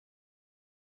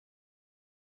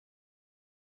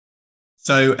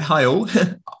So, hi all.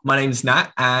 My name's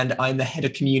Nat, and I'm the head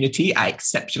of community at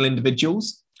Exceptional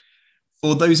Individuals.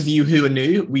 For those of you who are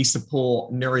new, we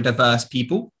support neurodiverse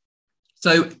people.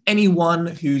 So, anyone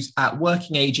who's at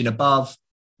working age and above,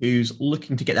 who's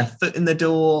looking to get their foot in the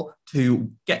door,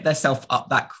 to get themselves up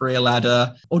that career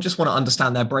ladder, or just want to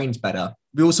understand their brains better.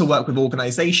 We also work with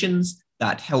organizations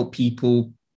that help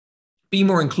people be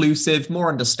more inclusive, more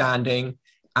understanding,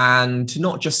 and to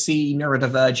not just see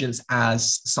neurodivergence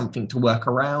as something to work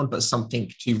around, but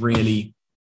something to really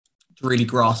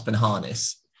grasp and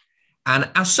harness. And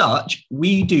as such,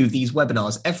 we do these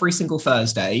webinars every single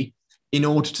Thursday in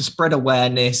order to spread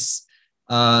awareness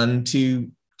and to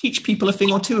teach people a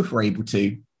thing or two if we're able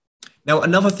to. Now,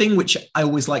 another thing which I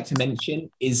always like to mention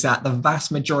is that the vast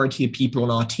majority of people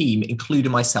on our team,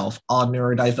 including myself, are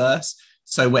neurodiverse.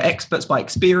 So we're experts by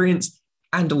experience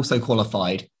and also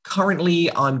qualified.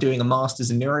 Currently, I'm doing a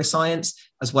master's in neuroscience,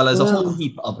 as well as a whole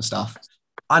heap of other stuff.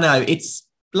 I know it's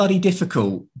bloody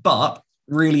difficult, but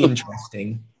really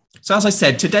interesting. So as I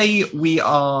said, today we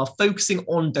are focusing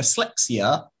on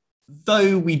dyslexia,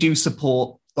 though we do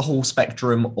support the whole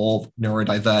spectrum of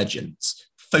neurodivergence,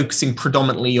 focusing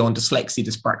predominantly on dyslexia,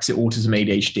 dyspraxia, autism,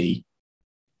 ADHD.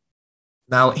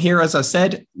 Now, here, as I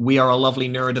said, we are a lovely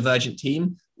neurodivergent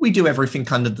team. We do everything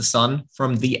under the sun,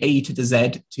 from the A to the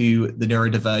Z to the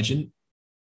neurodivergent.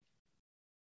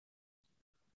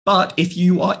 But if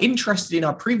you are interested in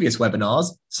our previous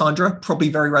webinars, Sandra, probably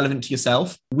very relevant to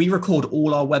yourself, we record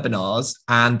all our webinars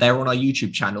and they're on our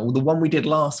YouTube channel. The one we did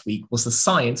last week was the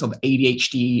science of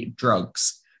ADHD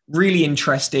drugs. Really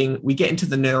interesting. We get into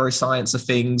the neuroscience of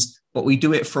things, but we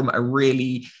do it from a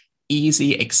really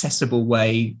easy, accessible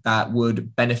way that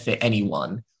would benefit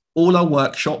anyone. All our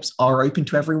workshops are open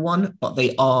to everyone, but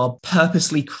they are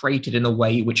purposely created in a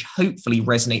way which hopefully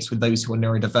resonates with those who are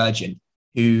neurodivergent,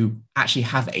 who actually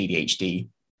have ADHD.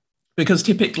 Because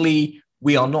typically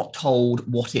we are not told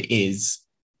what it is.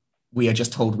 We are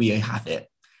just told we have it.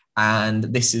 And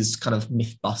this is kind of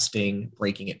myth busting,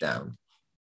 breaking it down.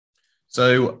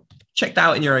 So check that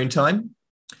out in your own time.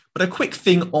 But a quick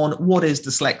thing on what is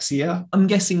dyslexia. I'm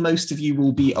guessing most of you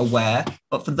will be aware,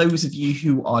 but for those of you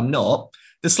who are not,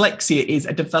 dyslexia is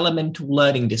a developmental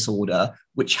learning disorder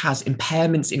which has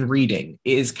impairments in reading.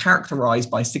 It is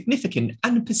characterized by significant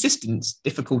and persistent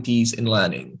difficulties in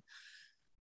learning.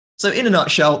 So in a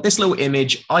nutshell, this little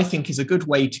image, I think, is a good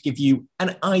way to give you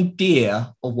an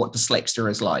idea of what dyslexia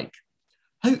is like.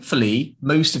 Hopefully,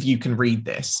 most of you can read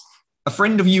this. A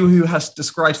friend of you who has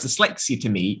described dyslexia to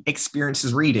me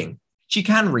experiences reading. She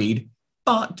can read,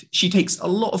 but she takes a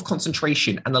lot of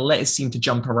concentration and the letters seem to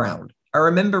jump around. I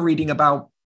remember reading about,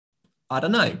 I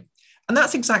don't know. And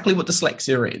that's exactly what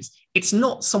dyslexia is. It's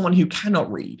not someone who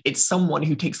cannot read. It's someone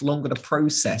who takes longer to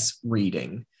process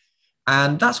reading.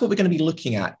 And that's what we're going to be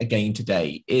looking at again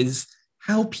today, is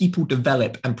how people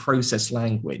develop and process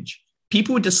language.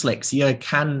 People with dyslexia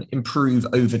can improve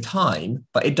over time,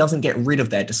 but it doesn't get rid of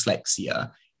their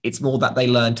dyslexia. It's more that they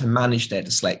learn to manage their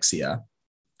dyslexia.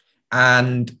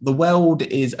 And the world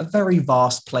is a very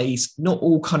vast place. Not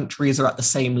all countries are at the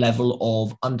same level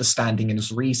of understanding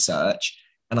and research.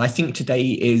 And I think today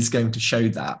is going to show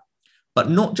that. But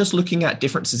not just looking at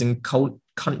differences in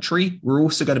country, we're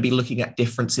also going to be looking at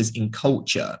differences in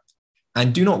culture.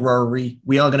 And do not worry,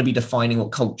 we are going to be defining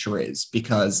what culture is,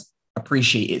 because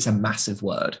appreciate it's a massive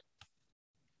word.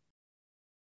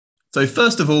 So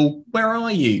first of all, where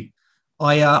are you?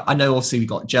 I know obviously we've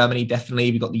got Germany,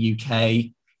 definitely, we've got the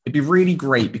UK. It'd be really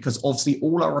great because obviously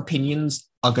all our opinions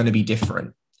are going to be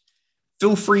different.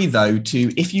 Feel free though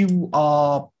to, if you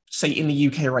are say in the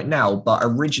UK right now, but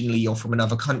originally you're from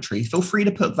another country, feel free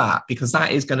to put that, because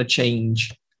that is going to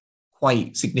change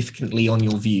quite significantly on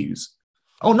your views.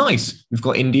 Oh, nice. We've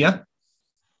got India,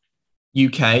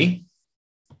 UK.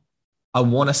 I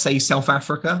want to say South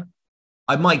Africa.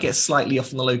 I might get slightly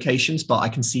off on the locations, but I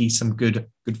can see some good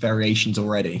variations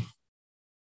already.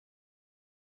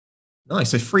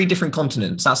 Nice, so 3 different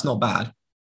continents. That's not bad.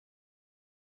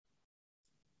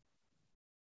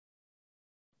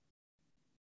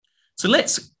 So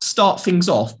let's start things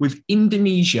off with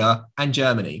Indonesia and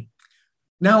Germany.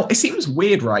 Now, it seems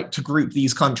weird, right, to group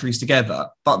these countries together,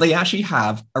 but they actually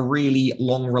have a really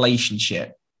long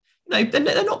relationship. You know,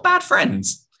 they're not bad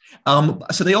friends.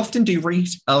 So they often do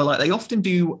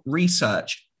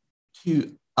research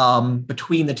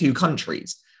between the two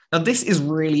countries. Now, this is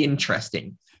really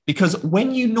interesting because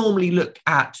when you normally look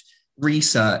at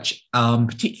research,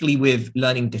 particularly with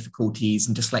learning difficulties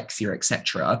and dyslexia,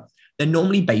 etc., they're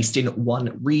normally based in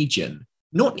one region,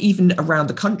 not even around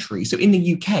the country. So in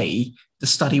the UK, the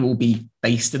study will be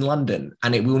based in London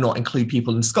and it will not include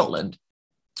people in Scotland.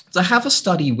 So I have a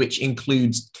study which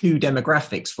includes two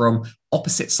demographics from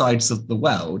opposite sides of the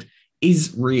world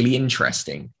is really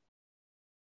interesting.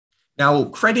 Now,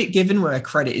 credit given where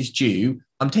credit is due,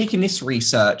 I'm taking this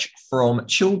research from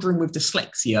children with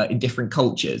dyslexia in different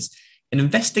cultures, an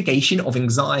investigation of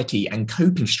anxiety and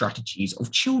coping strategies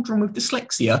of children with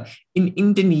dyslexia in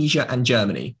Indonesia and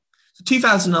Germany. So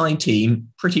 2019,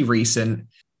 pretty recent.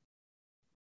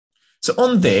 So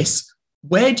on this,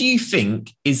 where do you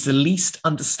think is the least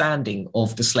understanding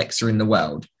of dyslexia in the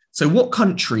world? So what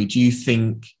country do you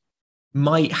think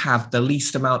might have the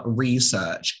least amount of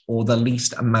research or the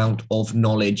least amount of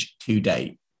knowledge to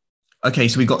date? Okay,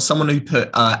 so we've got someone who put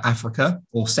Africa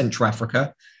or Central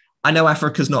Africa. I know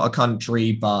Africa's not a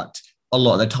country, but a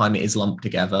lot of the time it is lumped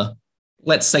together.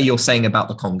 Let's say you're saying about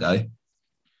the Congo.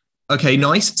 Okay,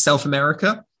 nice. South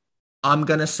America. I'm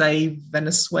going to say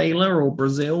Venezuela or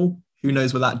Brazil. Who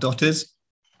knows where that dot is?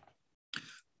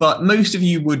 But most of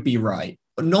you would be right.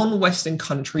 Non-Western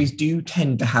countries do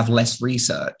tend to have less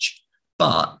research,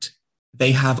 but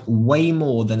they have way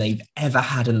more than they've ever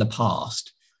had in the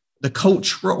past. The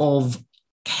culture of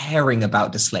caring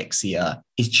about dyslexia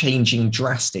is changing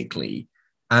drastically,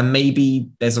 and maybe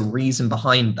there's a reason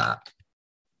behind that.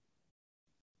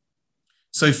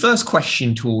 So first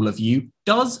question to all of you,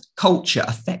 does culture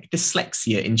affect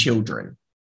dyslexia in children?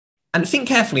 And think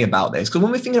carefully about this, because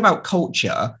when we're thinking about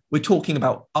culture, we're talking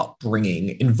about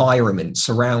upbringing, environment,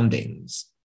 surroundings.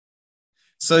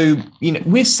 So,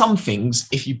 with some things,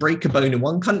 if you break a bone in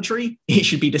one country, it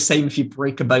should be the same if you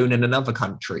break a bone in another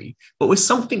country. But with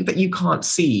something that you can't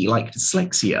see, like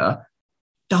dyslexia,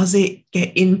 does it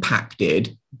get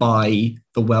impacted by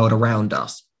the world around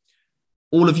us?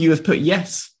 All of you have put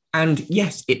yes, and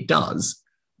yes, it does.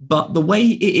 But the way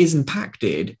it is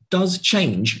impacted does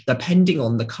change depending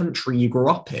on the country you grew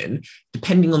up in,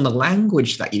 depending on the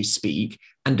language that you speak,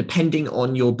 and depending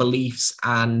on your beliefs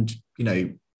and,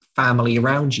 family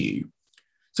around you.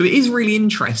 So it is really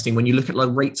interesting when you look at the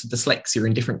rates of dyslexia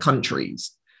in different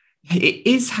countries. It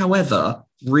is, however,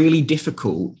 really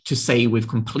difficult to say with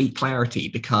complete clarity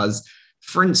because,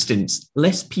 for instance,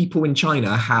 less people in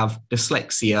China have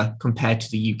dyslexia compared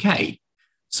to the UK.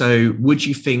 So would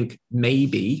you think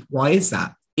maybe, why is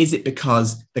that? Is it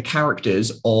because the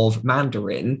characters of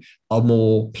Mandarin are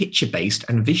more picture-based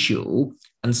and visual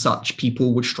and such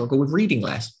people would struggle with reading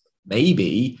less?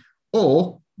 Maybe.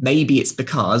 Or maybe it's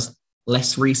because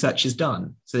less research is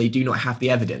done, so they do not have the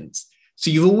evidence.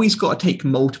 So you've always got to take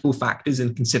multiple factors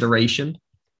in consideration.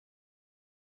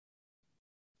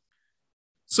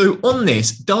 So on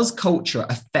this, does culture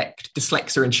affect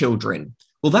dyslexia in children?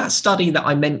 Well, that study that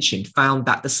I mentioned found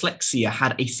that dyslexia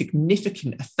had a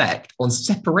significant effect on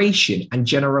separation and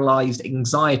generalized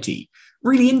anxiety.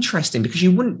 Really interesting because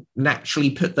you wouldn't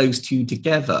naturally put those two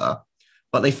together,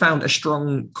 but they found a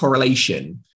strong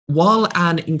correlation. While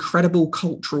an incredible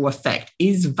cultural effect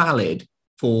is valid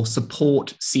for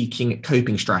support-seeking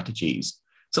coping strategies.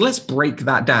 So let's break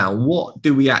that down. What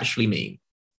do we actually mean?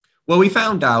 Well, we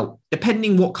found out,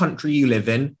 depending what country you live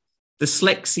in,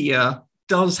 dyslexia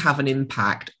does have an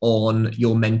impact on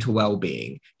your mental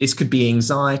well-being. This could be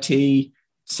anxiety,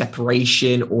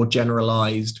 separation, or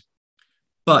generalized.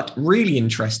 But really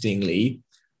interestingly,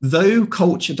 though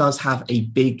culture does have a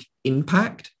big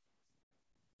impact,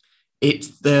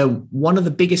 one of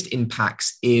the biggest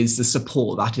impacts is the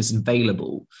support that is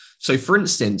available. So for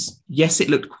instance, yes, it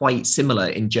looked quite similar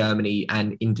in Germany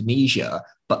and Indonesia,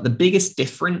 but the biggest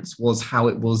difference was how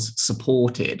it was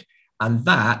supported. And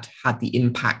that had the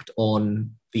impact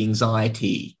on the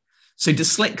anxiety. So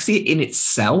dyslexia in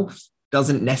itself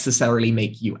doesn't necessarily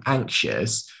make you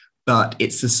anxious, but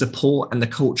it's the support and the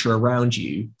culture around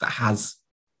you that has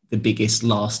the biggest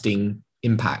lasting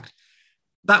impact.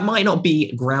 That might not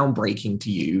be groundbreaking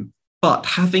to you, but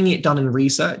having it done in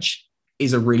research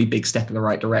is a really big step in the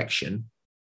right direction.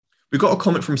 We've got a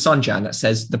comment from Sanjan that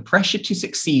says, the pressure to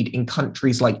succeed in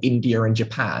countries like India and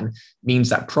Japan means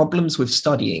that problems with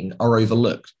studying are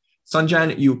overlooked.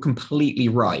 Sanjan, you're completely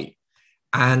right.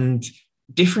 And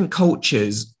different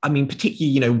cultures,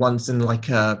 particularly, ones in like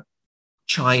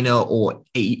China or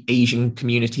Asian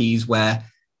communities where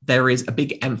there is a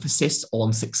big emphasis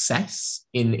on success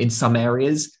in some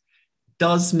areas,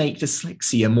 does make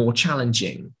dyslexia more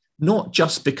challenging, not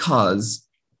just because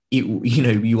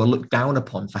you are looked down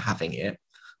upon for having it,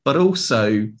 but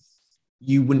also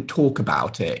you wouldn't talk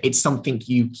about it. It's something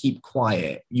you keep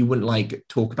quiet. You wouldn't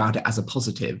talk about it as a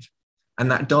positive. And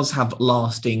that does have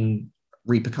lasting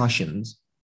repercussions.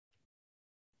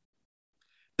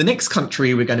 The next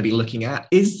country we're going to be looking at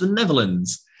is the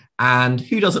Netherlands. And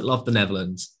who doesn't love the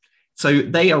Netherlands? So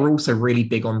they are also really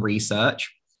big on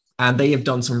research. and they have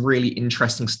done some really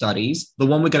interesting studies. The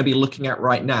one we're going to be looking at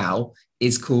right now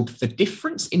is called The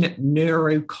Difference in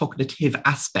Neurocognitive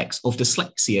Aspects of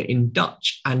Dyslexia in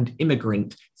Dutch and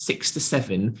Immigrant 6 to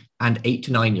 7 and 8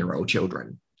 to 9-year-old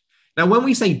children. Now, when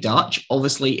we say Dutch,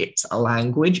 obviously it's a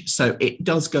language, so it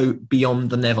does go beyond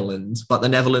the Netherlands, but the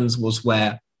Netherlands was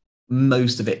where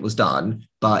most of it was done,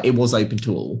 but it was open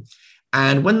to all.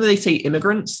 And when they say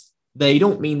immigrants, they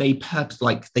don't mean they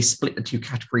split the two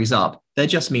categories up. They're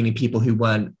just meaning people who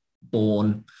weren't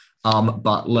born,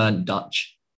 but learned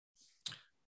Dutch.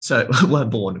 So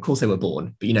weren't born, of course they were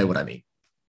born, but you know what I mean.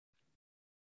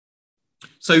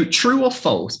 So true or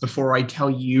false, before I tell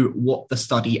you what the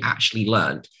study actually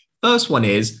learned. First one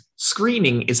is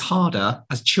screening is harder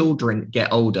as children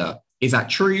get older. Is that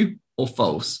true or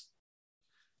false?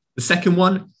 The second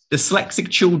one, dyslexic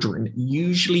children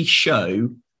usually show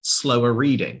slower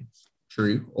reading.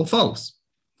 True or false?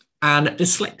 And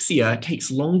dyslexia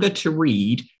takes longer to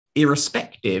read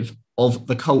irrespective of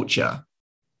the culture.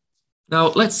 Now,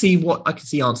 let's see what I can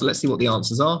see answer. Let's see what the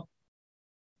answers are.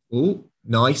 Oh,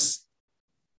 nice.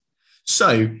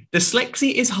 So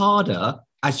dyslexia is harder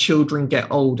as children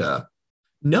get older.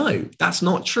 No, that's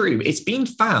not true. It's been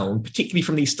found, particularly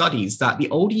from these studies, that the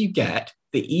older you get,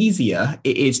 the easier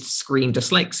it is to screen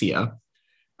dyslexia.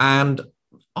 And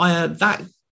that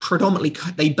predominantly,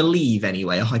 they believe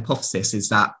anyway, a hypothesis is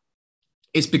that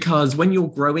it's because when you're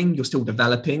growing, you're still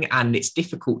developing, and it's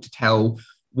difficult to tell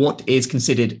what is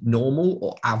considered normal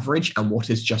or average and what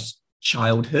is just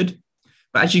childhood.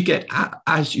 But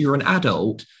as you're an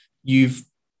adult, you've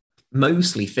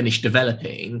mostly finished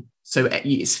developing, so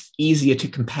it's easier to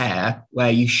compare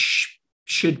where you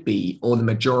should be, or the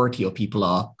majority of people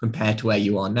are, compared to where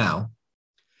you are now.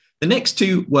 The next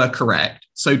two were correct.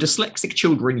 So dyslexic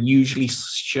children usually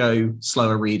show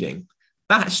slower reading.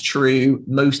 That's true.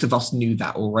 Most of us knew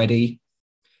that already.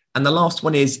 And the last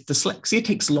one is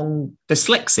dyslexics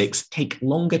take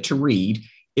longer to read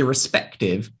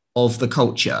irrespective of the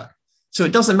culture. So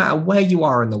it doesn't matter where you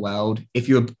are in the world. If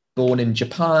you're born in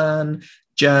Japan,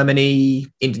 Germany,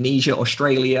 Indonesia,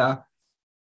 Australia,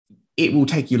 it will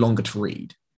take you longer to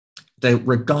read,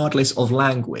 regardless of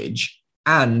language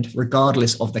and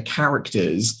regardless of the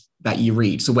characters that you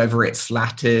read. So whether it's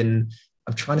Latin,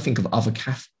 I'm trying to think of other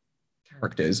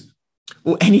characters,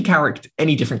 or any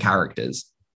different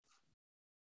characters.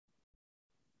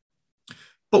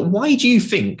 But why do you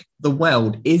think the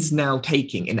world is now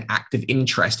taking an active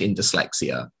interest in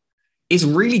dyslexia? It's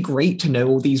really great to know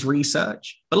all these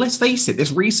research, but let's face it,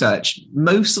 this research,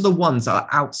 most of the ones that are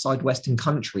outside Western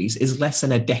countries, is less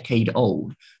than a decade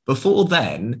old. Before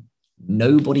then,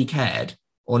 nobody cared,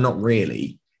 or not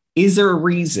really. Is there a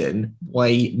reason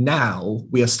why now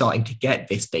we are starting to get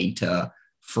this data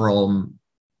from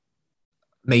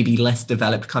maybe less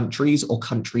developed countries, or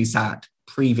countries that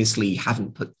previously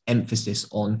haven't put emphasis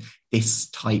on this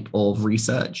type of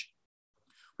research?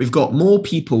 We've got more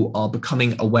people are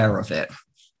becoming aware of it.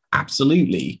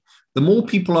 Absolutely. The more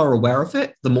people are aware of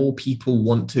it, the more people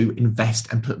want to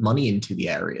invest and put money into the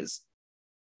areas.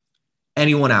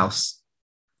 Anyone else?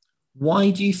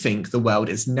 Why do you think the world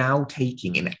is now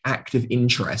taking an active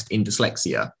interest in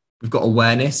dyslexia? We've got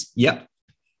awareness. Yep.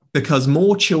 Because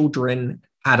more children,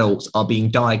 adults are being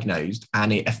diagnosed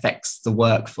and it affects the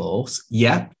workforce.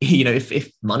 Yep.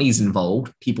 If money's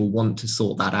involved, people want to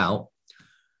sort that out.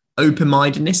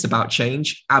 Open-mindedness about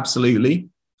change. Absolutely.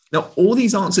 Now, all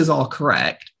these answers are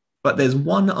correct, but there's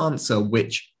one answer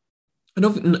which I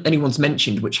don't think anyone's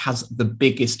mentioned, which has the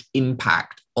biggest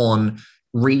impact on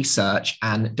research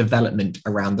and development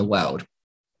around the world.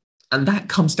 And that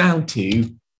comes down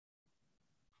to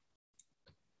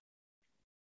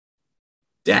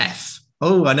death.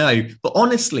 Oh, I know. But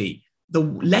honestly, the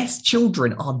less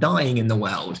children are dying in the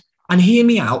world. And hear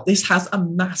me out, this has a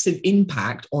massive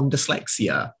impact on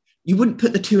dyslexia. You wouldn't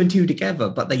put the two and two together,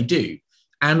 but they do.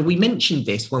 And we mentioned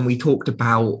this when we talked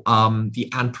about the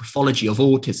anthropology of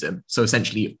autism, so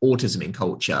essentially autism in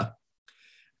culture.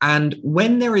 And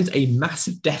when there is a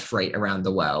massive death rate around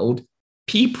the world,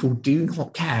 people do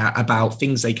not care about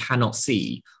things they cannot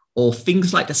see, or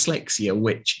things like dyslexia,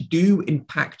 which do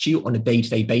impact you on a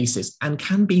day-to-day basis and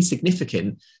can be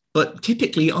significant, but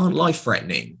typically aren't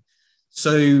life-threatening.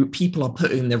 So people are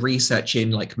putting the research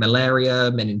in like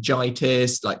malaria,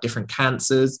 meningitis, like different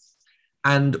cancers.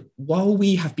 And while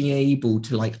we have been able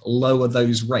to like lower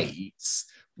those rates,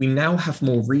 we now have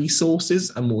more resources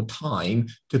and more time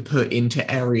to put into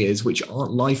areas which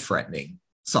aren't life-threatening,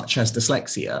 such as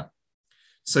dyslexia.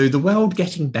 So the world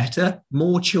getting better,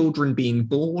 more children being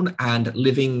born and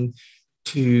living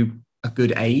to a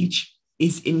good age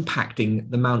is impacting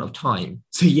the amount of time.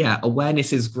 So yeah,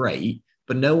 awareness is great,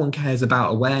 but no one cares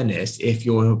about awareness if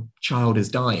your child is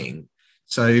dying.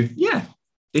 So yeah,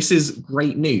 this is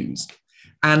great news.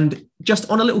 And just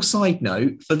on a little side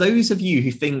note, for those of you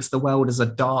who thinks the world is a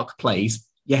dark place,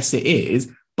 yes, it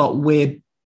is, but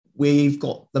we've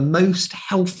got the most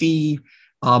healthy,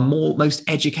 most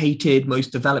educated,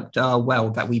 most developed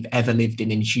world that we've ever lived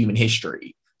in human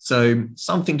history. So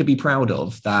something to be proud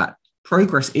of, that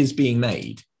progress is being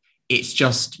made. It's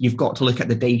just, you've got to look at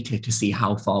the data to see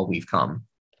how far we've come.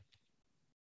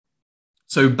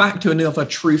 So back to another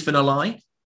truth and a lie.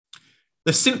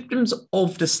 The symptoms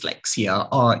of dyslexia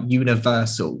are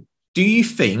universal. Do you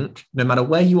think, no matter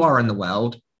where you are in the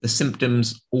world, the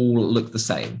symptoms all look the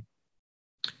same?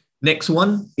 Next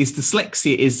one is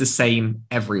dyslexia is the same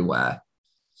everywhere.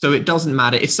 So it doesn't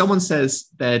matter if someone says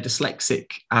they're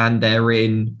dyslexic and they're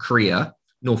in Korea,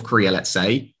 North Korea, let's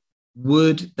say,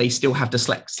 would they still have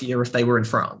dyslexia if they were in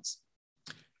France?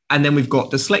 And then we've got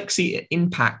dyslexia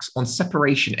impacts on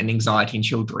separation and anxiety in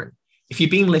children. If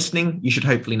you've been listening, you should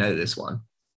hopefully know this one.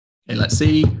 Okay, let's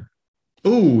see.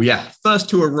 Oh, yeah. First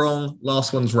two are wrong.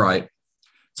 Last one's right.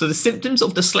 So the symptoms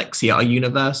of dyslexia are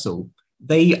universal.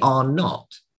 They are not.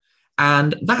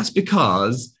 And that's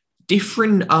because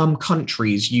different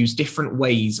countries use different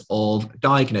ways of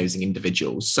diagnosing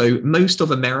individuals. So most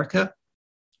of America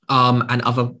and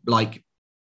other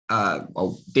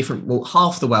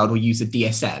half the world will use a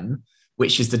DSM,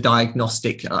 which is the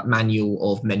Diagnostic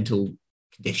Manual of Mental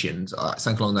Conditions,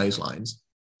 something along those lines.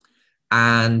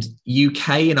 And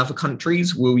UK and other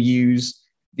countries will use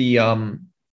the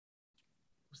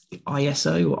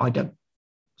ISO, or I don't,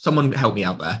 someone help me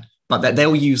out there, but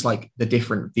they'll use like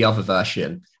the other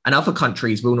version. And other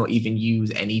countries will not even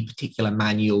use any particular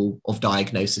manual of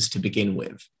diagnosis to begin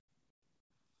with.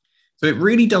 So it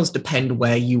really does depend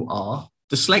where you are.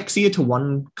 Dyslexia to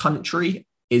one country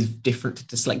is different to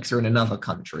dyslexia in another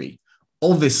country.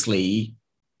 Obviously,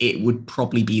 it would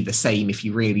probably be the same if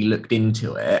you really looked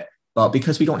into it. But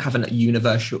because we don't have a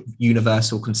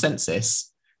universal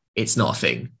consensus, it's not a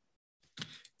thing.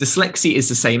 Dyslexia is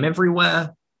the same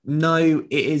everywhere. No,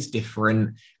 it is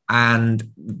different.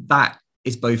 And that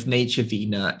is both nature v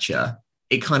nurture.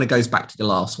 It kind of goes back to the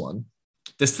last one.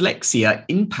 Dyslexia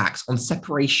impacts on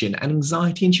separation and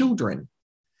anxiety in children.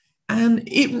 And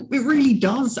it really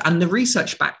does. And the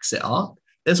research backs it up.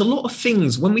 There's a lot of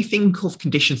things, when we think of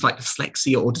conditions like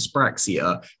dyslexia or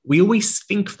dyspraxia, we always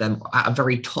think of them at a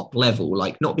very top level,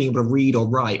 like not being able to read or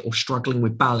write or struggling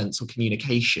with balance or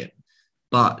communication.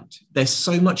 But there's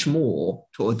so much more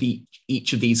to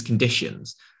each of these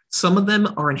conditions. Some of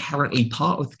them are inherently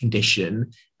part of the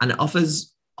condition, and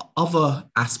other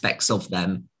aspects of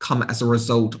them come as a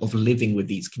result of living with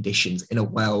these conditions in a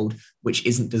world which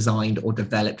isn't designed or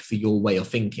developed for your way of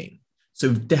thinking.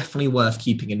 So definitely worth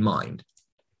keeping in mind.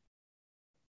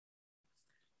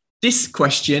 This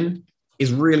question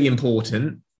is really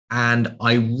important, and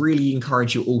I really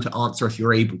encourage you all to answer if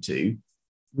you're able to.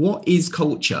 What is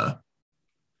culture?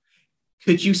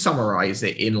 Could you summarize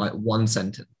it in like one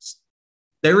sentence?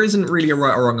 There isn't really a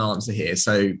right or wrong answer here,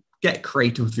 so get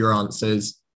creative with your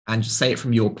answers and just say it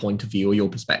from your point of view or your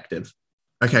perspective.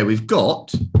 Okay, we've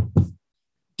got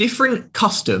different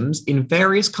customs in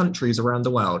various countries around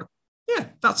the world. Yeah,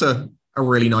 that's a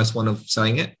really nice one of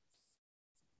saying it.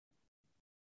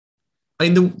 I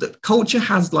mean, the culture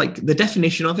has, like, the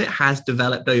definition of it has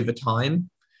developed over time,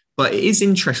 but it is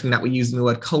interesting that we're using the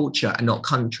word culture and not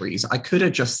countries. I could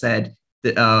have just said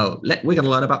that we're going to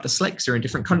learn about dyslexia in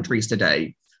different countries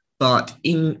today, but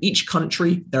in each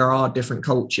country, there are different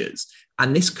cultures,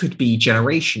 and this could be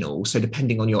generational. So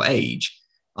depending on your age,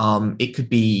 it could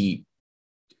be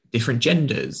different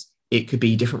genders, it could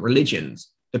be different religions.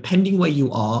 Depending where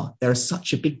you are, there is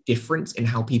such a big difference in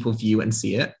how people view and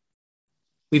see it.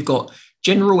 We've got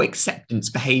general acceptance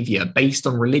behavior based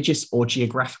on religious or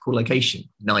geographical location.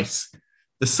 Nice.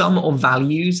 The sum of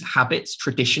values, habits,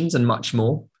 traditions, and much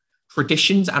more.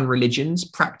 Traditions and religions,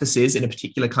 practices in a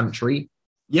particular country.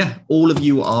 Yeah, all of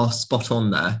you are spot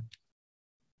on there.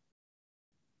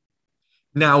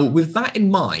 Now, with that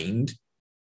in mind,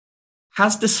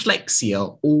 has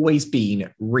dyslexia always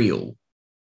been real?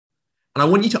 And I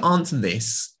want you to answer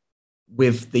this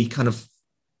with the kind of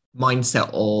mindset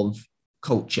of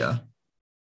culture.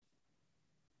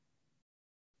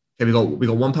 Okay, we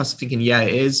got one person thinking, yeah,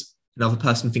 it is. Another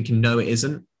person thinking, no, it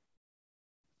isn't.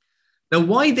 Now,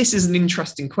 why this is an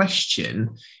interesting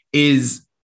question is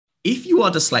if you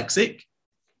are dyslexic,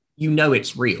 you know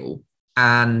it's real.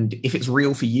 And if it's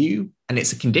real for you and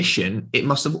it's a condition, it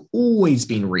must have always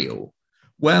been real.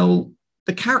 Well,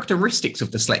 the characteristics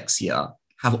of dyslexia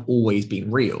have always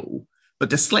been real, but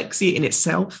dyslexia in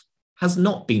itself has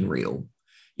not been real.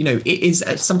 It is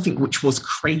something which was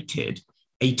created,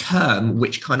 a term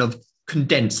which kind of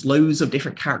condensed loads of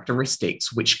different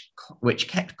characteristics which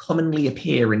kept commonly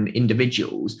appear in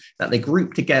individuals that they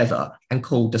grouped together and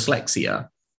called dyslexia.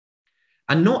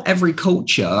 And not every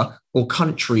culture or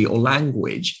country or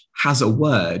language has a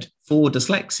word for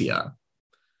dyslexia.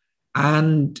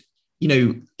 And,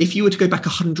 if you were to go back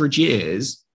 100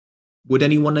 years, would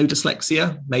anyone know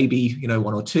dyslexia? Maybe,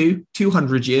 one or two.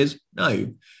 200 years?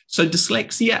 No. So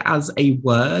dyslexia as a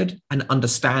word and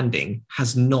understanding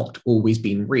has not always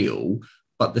been real,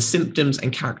 but the symptoms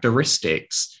and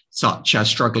characteristics, such as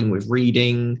struggling with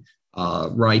reading,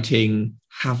 writing,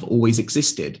 have always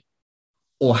existed.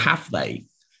 Or have they?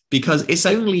 Because it's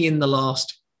only in the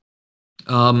last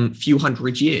few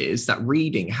hundred years that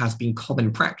reading has been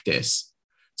common practice.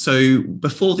 So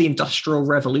before the Industrial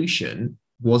Revolution,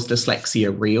 was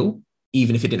dyslexia real,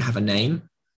 even if it didn't have a name?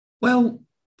 Well,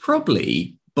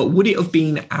 probably, but would it have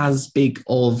been as big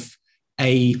of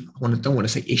I don't want to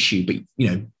say issue, but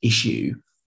issue?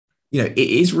 It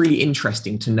is really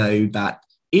interesting to know that,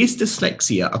 is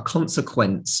dyslexia a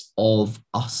consequence of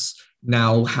us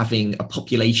now having a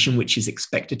population which is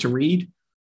expected to read,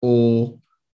 or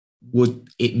would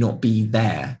it not be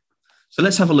there? So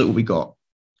let's have a look what we got.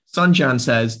 Sanjan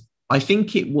says, I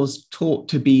think it was taught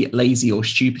to be lazy or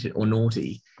stupid or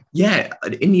naughty. Yeah,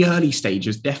 in the early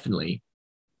stages, definitely.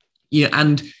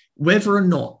 And whether or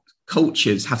not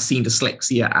cultures have seen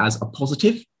dyslexia as a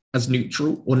positive, as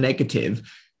neutral or negative,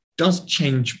 does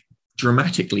change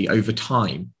dramatically over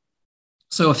time.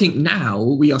 So I think now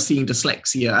we are seeing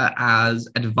dyslexia as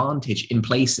an advantage in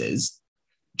places.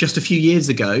 Just a few years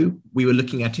ago, we were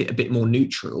looking at it a bit more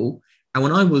neutral. And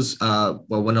when I was,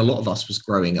 when a lot of us was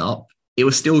growing up, it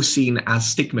was still seen as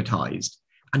stigmatized.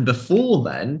 And before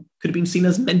then, could have been seen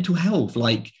as mental health,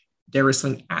 like there is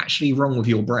something actually wrong with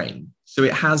your brain. So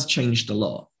it has changed a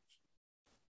lot.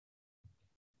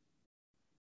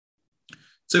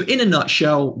 So in a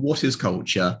nutshell, what is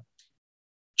culture?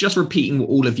 Just repeating what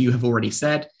all of you have already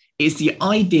said, it's the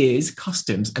ideas,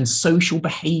 customs, and social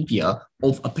behavior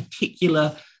of a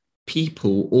particular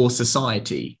people or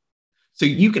society. So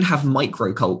you can have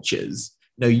microcultures.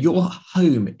 Your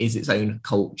home is its own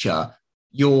culture.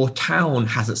 Your town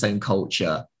has its own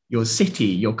culture, your city,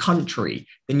 your country,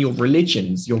 then your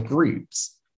religions, your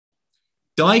groups.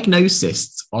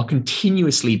 Diagnoses are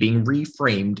continuously being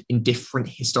reframed in different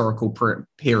historical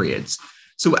periods.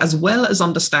 So as well as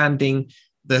understanding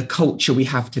the culture we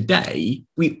have today,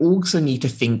 we also need to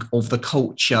think of the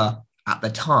culture at the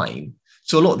time.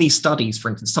 So a lot of these studies, for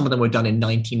instance, some of them were done in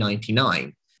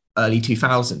 1999, early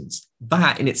 2000s.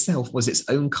 That in itself was its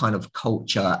own kind of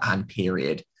culture and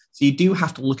period. So you do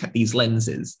have to look at these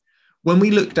lenses. When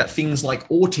we looked at things like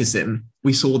autism,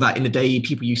 we saw that in the day,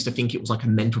 people used to think it was like a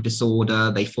mental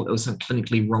disorder. They thought there was something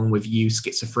clinically wrong with you,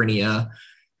 schizophrenia.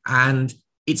 And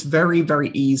it's very, very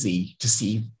easy to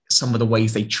see some of the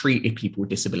ways they treated people with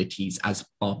disabilities as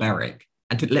barbaric.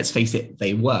 And let's face it,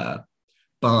 they were.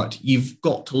 But you've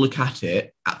got to look at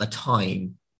it at the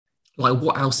time. Like,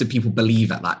 what else did people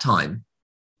believe at that time?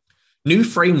 New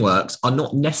frameworks are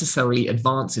not necessarily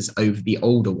advances over the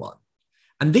older one.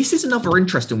 And this is another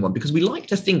interesting one, because we like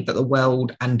to think that the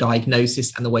world and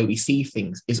diagnosis and the way we see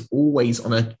things is always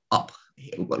on an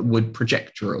upward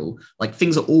trajectory, like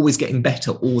things are always getting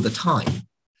better all the time.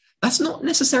 That's not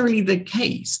necessarily the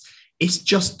case. It's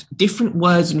just different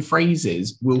words and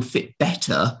phrases will fit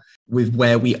better with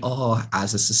where we are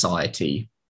as a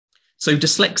society. So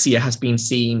dyslexia has been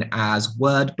seen as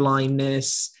word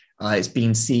blindness. It's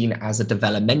been seen as a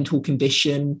developmental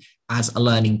condition, as a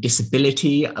learning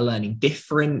disability, a learning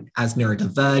different, as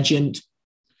neurodivergent.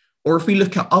 Or if we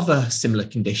look at other similar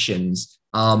conditions,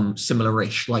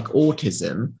 similar-ish, like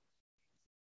autism,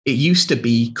 it used to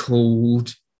be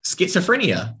called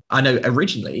schizophrenia. I know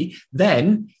originally.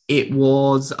 Then it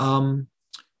was,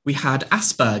 we had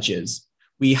Asperger's,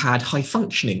 we had high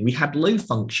functioning, we had low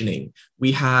functioning,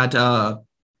 we had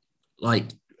like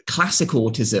classic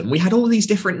autism, we had all these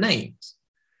different names.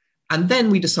 And then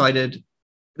we decided,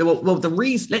 well, the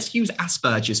reason, let's use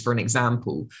Asperger's for an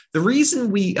example. The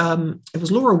reason it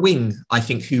was Laura Wing, I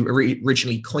think, who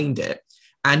originally coined it.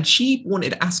 And she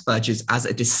wanted Asperger's as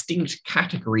a distinct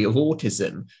category of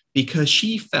autism because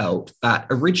she felt that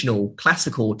original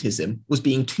classic autism was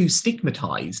being too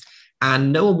stigmatized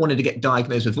and no one wanted to get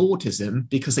diagnosed with autism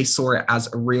because they saw it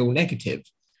as a real negative.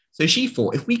 So she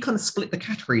thought, if we kind of split the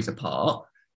categories apart,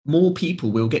 more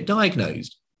people will get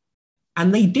diagnosed.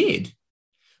 And they did.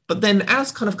 But then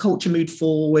as kind of culture moved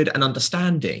forward and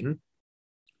understanding,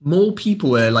 more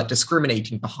people were like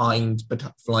discriminating behind, but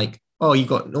like, oh, you've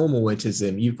got normal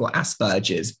autism, you've got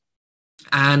Asperger's.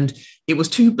 And it was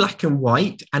too black and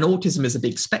white, and autism is a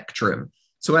big spectrum.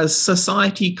 So as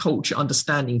society, culture,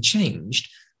 understanding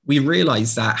changed, we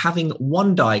realized that having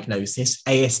one diagnosis,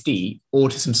 ASD,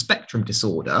 autism spectrum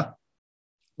disorder,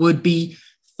 would be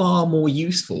far more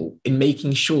useful in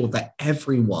making sure that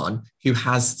everyone who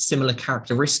has similar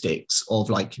characteristics of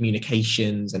like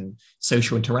communications and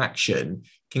social interaction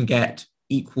can get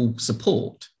equal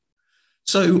support.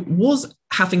 So was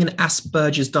having an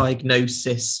Asperger's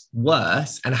diagnosis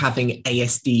worse and having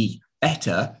ASD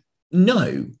better?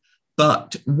 No,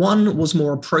 but one was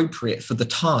more appropriate for the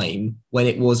time when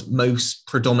it was most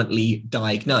predominantly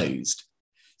diagnosed.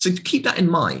 So keep that in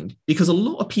mind, because a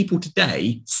lot of people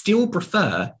today still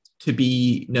prefer to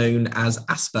be known as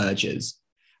Asperger's.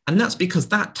 And that's because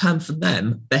that term for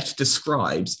them better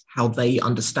describes how they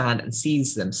understand and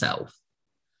sees themselves.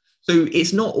 So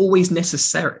it's not always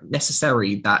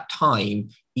necessary that time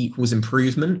equals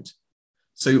improvement.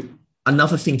 So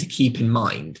another thing to keep in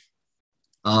mind,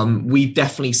 we've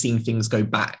definitely seen things go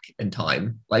back in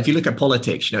time. Like if you look at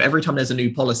politics, every time there's a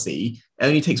new policy, it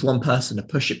only takes one person to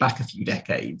push it back a few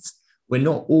decades. We're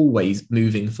not always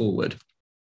moving forward.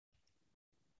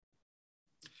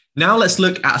 Now let's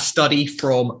look at a study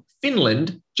from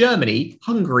Finland, Germany,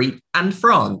 Hungary, and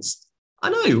France. I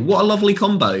know, what a lovely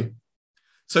combo.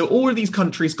 So all of these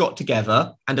countries got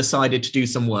together and decided to do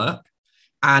some work.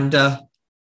 And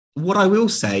what I will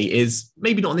say is,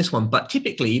 maybe not on this one, but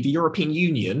typically the European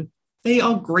Union, they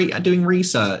are great at doing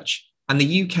research, and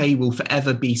the UK will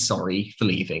forever be sorry for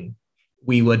leaving.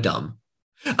 We were dumb.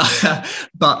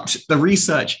 But the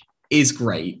research is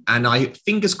great. And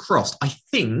fingers crossed, I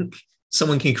think,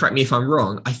 someone can correct me if I'm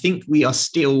wrong, I think we are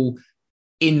still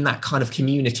in that kind of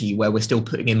community where we're still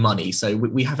putting in money. So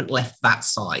we haven't left that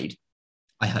side,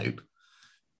 I hope.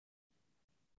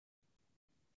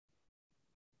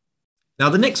 Now,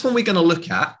 the next one we're going to look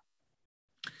at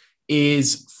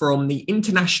is from the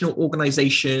International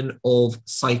Organization of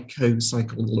Psychology.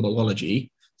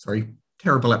 Sorry,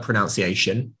 terrible at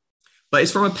pronunciation. But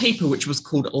it's from a paper which was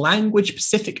called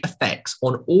Language-Specific Effects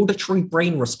on Auditory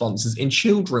Brain Responses in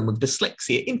Children with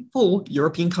Dyslexia in 4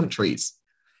 European countries.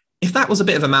 If that was a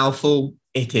bit of a mouthful,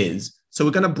 it is. So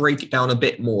we're going to break it down a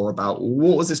bit more about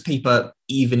what was this paper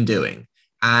even doing.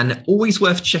 And always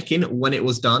worth checking when it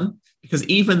was done, because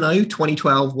even though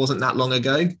 2012 wasn't that long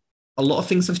ago, a lot of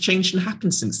things have changed and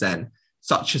happened since then,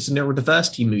 such as the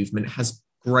neurodiversity movement has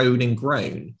grown and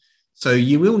grown. So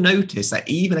you will notice that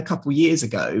even a couple of years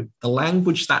ago, the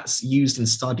language that's used in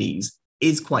studies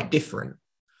is quite different.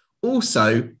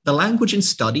 Also, the language in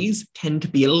studies tend to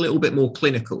be a little bit more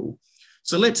clinical.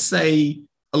 So let's say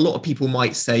a lot of people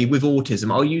might say with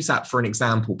autism, I'll use that for an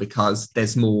example because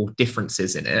there's more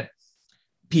differences in it.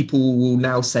 People will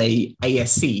now say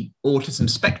ASC, autism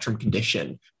spectrum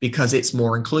condition, because it's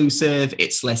more inclusive,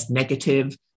 it's less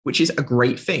negative, which is a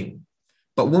great thing.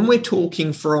 But when we're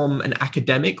talking from an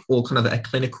academic or kind of a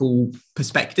clinical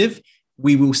perspective,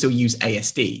 we will still use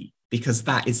ASD because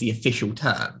that is the official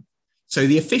term. So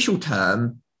the official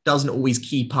term doesn't always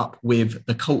keep up with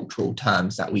the cultural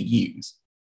terms that we use.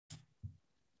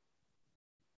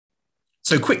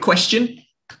 So quick question,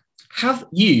 have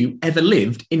you ever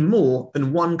lived in more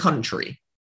than one country?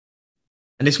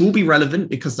 And this will be relevant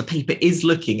because the paper is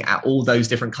looking at all those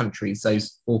different countries,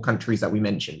 those 4 countries that we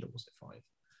mentioned, or was it 5?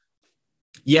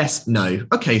 Yes, no.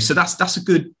 Okay, so that's a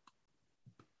good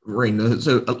ring.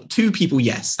 So 2 people,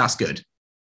 yes, that's good.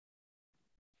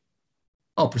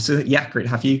 Oh, Priscilla, yeah, great,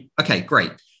 have you? Okay,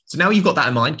 great. So now you've got that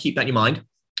in mind, keep that in your mind.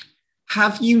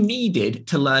 Have you needed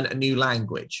to learn a new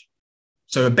language?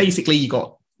 So basically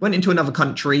you went into another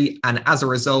country and as a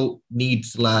result need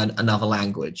to learn another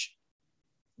language.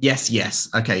 Yes, yes.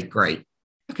 Okay, great.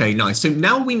 Okay, nice. So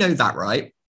now we know that,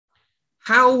 right?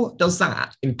 How does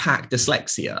that impact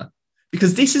dyslexia?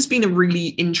 Because this has been a really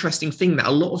interesting thing that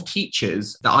a lot of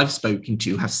teachers that I've spoken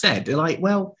to have said. They're like,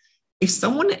 well, if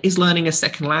someone is learning a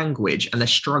second language and they're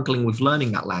struggling with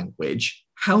learning that language,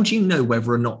 how do you know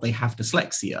whether or not they have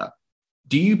dyslexia?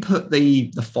 Do you put the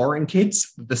foreign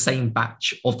kids with the same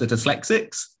batch of the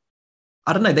dyslexics?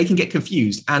 I don't know, they can get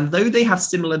confused. And though they have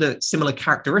similar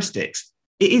characteristics,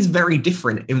 it is very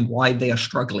different in why they are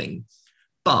struggling.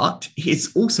 But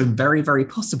it's also very, very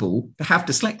possible to have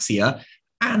dyslexia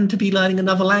and to be learning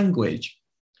another language.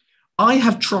 I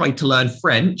have tried to learn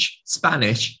French,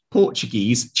 Spanish,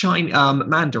 Portuguese,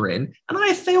 Mandarin, and I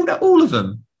have failed at all of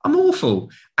them. I'm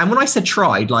awful. And when I said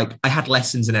tried, like I had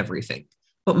lessons and everything,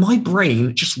 but my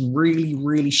brain just really,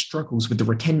 really struggles with the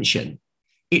retention.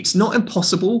 It's not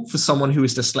impossible for someone who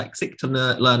is dyslexic to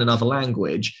learn another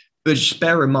language, but just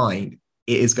bear in mind,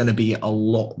 it is going to be a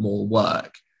lot more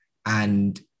work.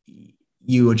 And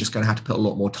you are just going to have to put a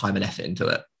lot more time and effort into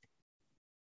it.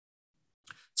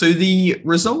 So the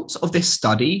results of this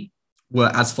study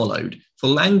were as followed. For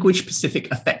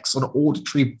language-specific effects on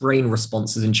auditory brain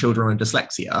responses in children with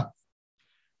dyslexia,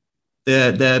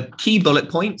 the key bullet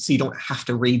point, so you don't have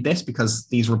to read this because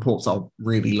these reports are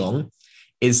really long,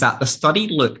 is that the study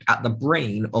looked at the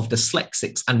brain of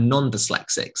dyslexics and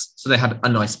non-dyslexics. So they had a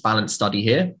nice balanced study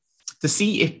here to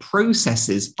see if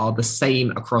processes are the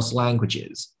same across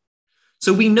languages.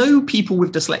 So we know people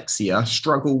with dyslexia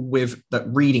struggle with the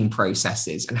reading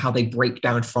processes and how they break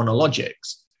down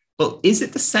phonologics. But is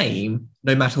it the same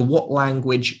no matter what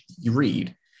language you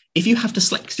read? If you have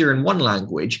dyslexia in one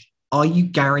language, are you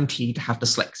guaranteed to have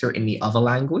dyslexia in the other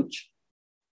language?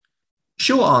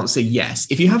 Short answer, yes.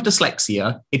 If you have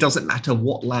dyslexia, it doesn't matter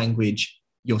what language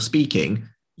you're speaking,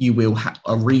 you will have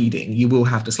a reading, you will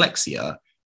have dyslexia,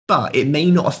 but it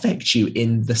may not affect you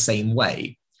in the same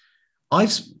way.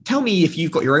 Tell me if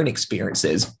you've got your own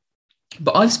experiences,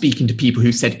 but I've spoken to people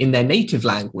who said in their native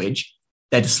language,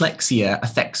 their dyslexia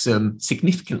affects them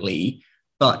significantly,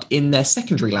 but in their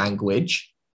secondary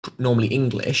language, normally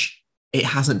English, it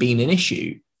hasn't been an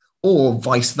issue, or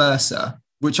vice versa,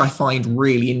 which I find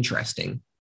really interesting.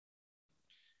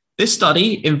 This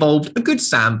study involved a good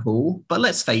sample, but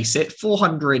let's face it,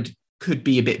 400 could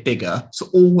be a bit bigger, so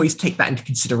always take that into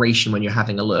consideration when you're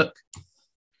having a look.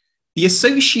 The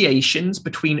associations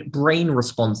between brain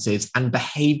responses and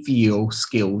behavioral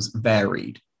skills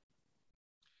varied.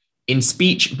 In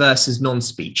speech versus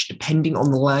non-speech, depending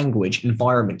on the language,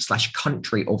 environment /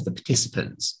 country of the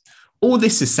participants. All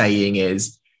this is saying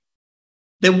is,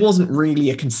 there wasn't really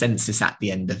a consensus at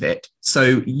the end of it.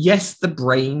 So yes, the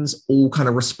brains all kind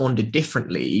of responded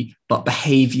differently, but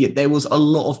behavior, there was a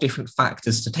lot of different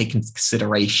factors to take into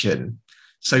consideration.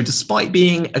 So despite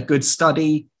being a good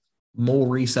study, more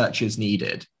research is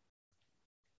needed.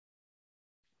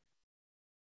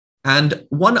 And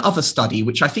one other study,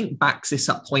 which I think backs this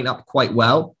point up quite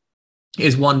well,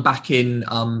 is one back in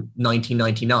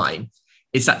 1999,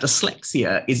 is that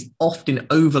dyslexia is often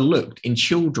overlooked in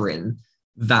children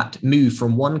that move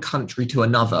from one country to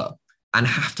another and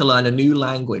have to learn a new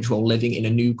language while living in a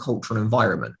new cultural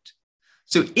environment.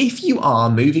 So if you are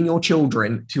moving your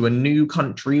children to a new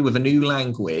country with a new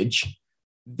language,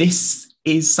 this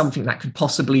is something that could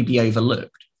possibly be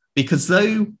overlooked, because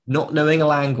though not knowing a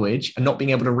language and not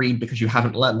being able to read because you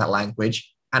haven't learned that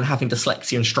language and having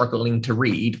dyslexia and struggling to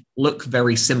read look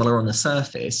very similar on the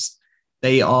surface,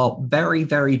 they are very,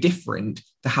 very different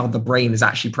to how the brain is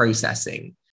actually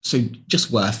processing. So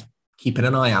just worth keeping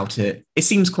an eye out at. It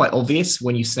seems quite obvious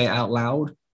when you say it out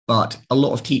loud, but a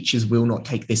lot of teachers will not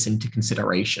take this into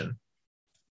consideration.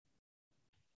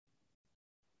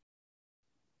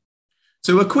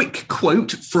 So a quick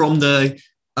quote from the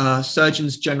Surgeon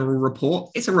General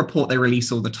report. It's a report they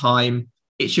release all the time.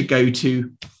 It should go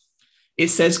to, it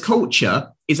says,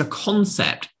 culture is a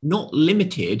concept not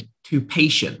limited to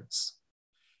patients.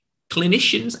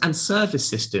 Clinicians and service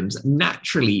systems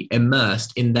naturally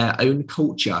immersed in their own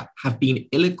culture have been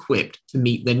ill-equipped to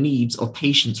meet the needs of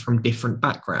patients from different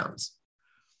backgrounds.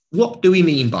 What do we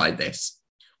mean by this?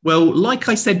 Well, like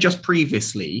I said just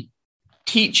previously,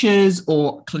 teachers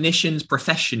or clinicians,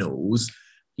 professionals,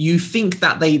 you think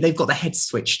that they've got their heads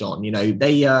switched on, you know,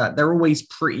 they're always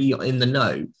pretty in the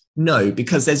know. No,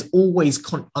 because there's always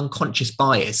unconscious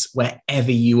bias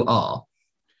wherever you are.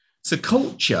 So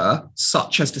culture,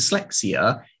 such as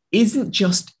dyslexia, isn't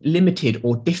just limited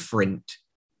or different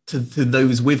to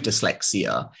those with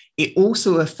dyslexia. It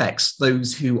also affects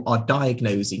those who are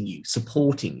diagnosing you,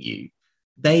 supporting you.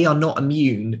 They are not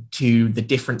immune to the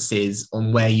differences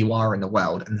on where you are in the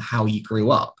world and how you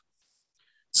grew up.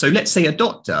 So let's say a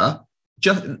doctor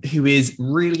who is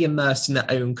really immersed in their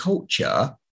own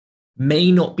culture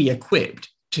may not be equipped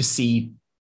to see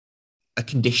a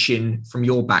condition from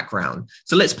your background.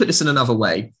 So let's put this in another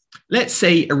way. Let's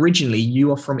say originally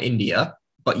you are from India,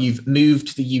 but you've moved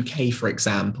to the UK, for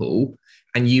example,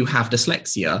 and you have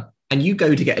dyslexia, and you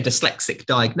go to get a dyslexic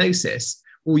diagnosis.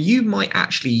 Well, you might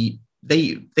actually,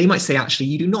 they might say, actually,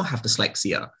 you do not have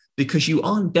dyslexia because you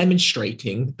aren't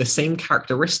demonstrating the same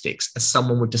characteristics as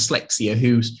someone with dyslexia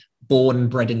who's born and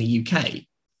bred in the UK.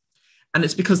 And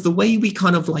it's because the way we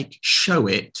kind of like show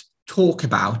it, talk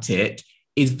about it,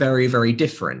 is very, very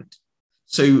different.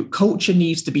 So culture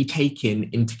needs to be taken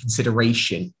into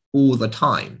consideration all the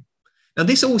time. Now,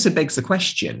 this also begs the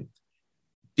question,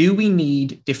 do we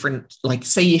need different, like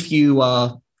say if you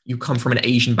come from an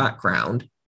Asian background,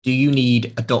 do you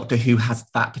need a doctor who has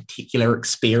that particular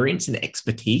experience and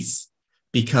expertise?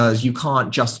 Because you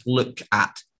can't just look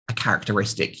at a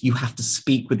characteristic, you have to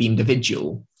speak with the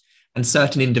individual. And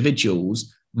certain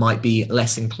individuals might be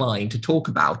less inclined to talk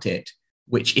about it,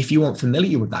 which if you aren't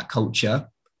familiar with that culture,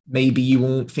 maybe you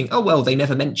won't think, oh, well, they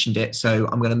never mentioned it, so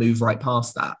I'm going to move right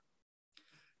past that.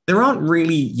 There aren't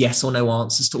really yes or no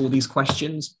answers to all these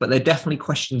questions, but they're definitely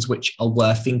questions which are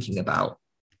worth thinking about.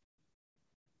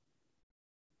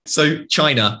 So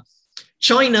China.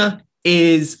 China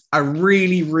is a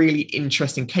really, really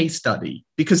interesting case study,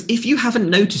 because if you haven't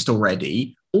noticed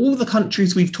already, all the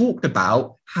countries we've talked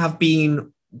about have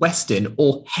been Western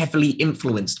or heavily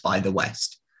influenced by the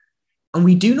West. And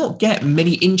we do not get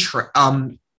many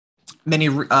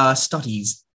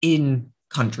studies in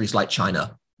countries like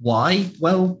China. Why?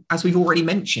 Well, as we've already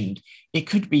mentioned, it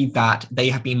could be that they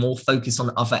have been more focused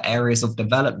on other areas of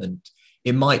development.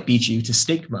 It might be due to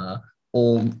stigma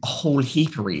or a whole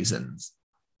heap of reasons.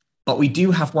 But we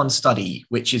do have one study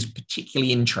which is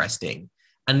particularly interesting,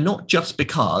 and not just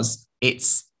because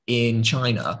it's in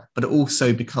China, but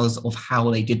also because of how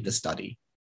they did the study.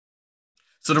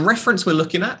 So the reference we're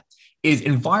looking at is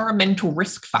environmental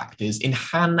risk factors in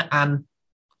Han and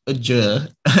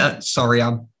sorry,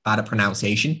 I'm bad at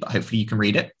pronunciation, but hopefully you can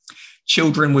read it.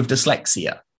 Children with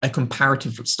dyslexia, a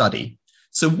comparative study.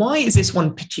 So why is this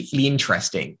one particularly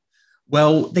interesting?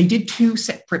 Well, they did two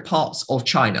separate parts of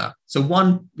China. So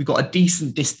one, we got a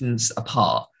decent distance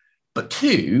apart, but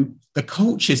two, the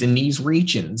cultures in these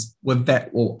regions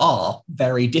are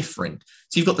very different.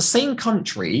 So you've got the same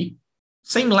country,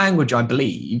 same language, I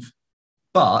believe,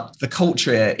 but the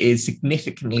culture is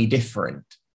significantly different.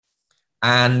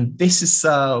 And this is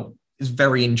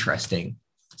very interesting.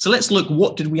 So let's look,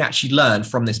 what did we actually learn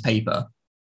from this paper?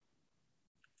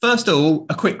 First of all,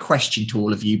 a quick question to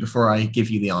all of you before I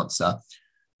give you the answer.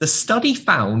 The study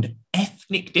found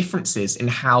ethnic differences in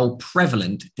how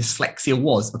prevalent dyslexia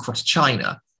was across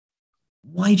China.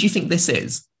 Why do you think this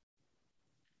is?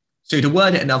 So to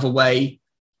word it another way,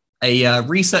 a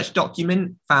research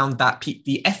document found that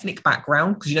the ethnic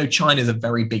background, because you know China is a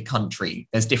very big country,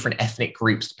 there's different ethnic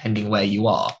groups depending where you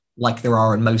are, like there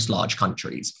are in most large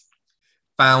countries,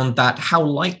 found that how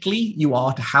likely you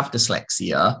are to have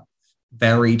dyslexia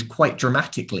varied quite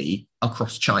dramatically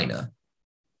across China.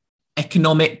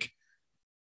 Economic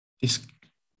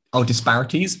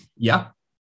disparities, yeah.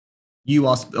 You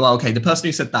asked, well, okay, the person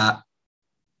who said that,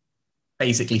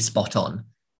 basically spot on.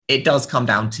 It does come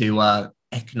down to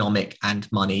economic and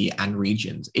money and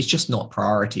regions. It's just not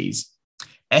priorities.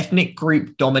 Ethnic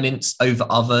group dominance over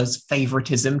others,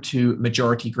 favoritism to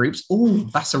majority groups. Oh,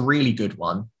 that's a really good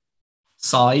one.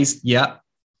 Size, yeah.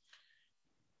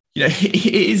 You know, it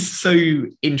is so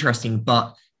interesting,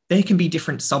 but there can be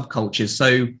different subcultures.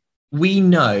 So we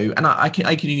know, and I can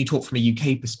only talk from a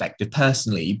UK perspective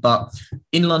personally, but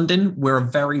in London, we're a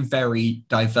very, very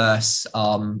diverse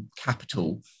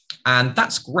capital, and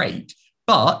that's great.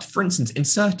 But for instance, in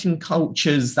certain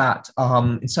cultures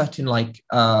in certain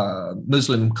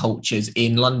Muslim cultures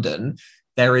in London,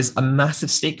 there is a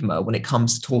massive stigma when it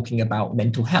comes to talking about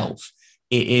mental health.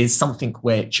 It is something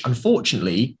which,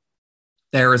 unfortunately,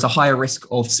 there is a higher risk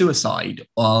of suicide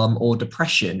or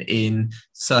depression in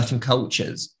certain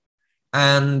cultures.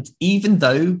 And even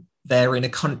though they're in a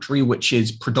country which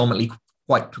is predominantly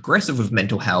quite progressive with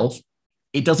mental health,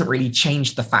 it doesn't really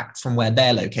change the fact from where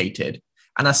they're located.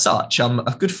 And as such,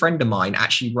 a good friend of mine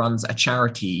actually runs a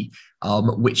charity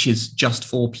which is just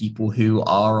for people who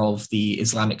are of the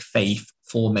Islamic faith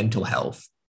for mental health,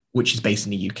 which is based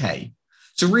in the UK.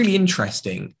 So really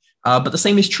interesting. But the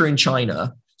same is true in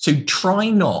China. So try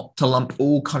not to lump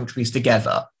all countries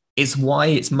together. It's why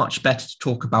it's much better to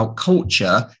talk about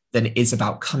culture than it is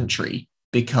about country,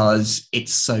 because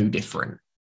it's so different.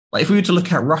 Like if we were to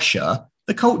look at Russia,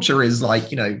 the culture is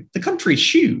the country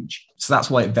is huge. So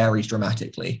that's why it varies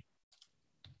dramatically.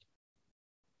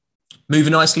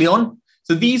 Moving nicely on.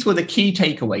 So these were the key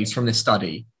takeaways from this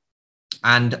study.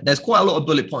 And there's quite a lot of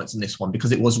bullet points in this one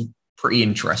because it was pretty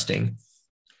interesting.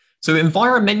 So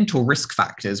environmental risk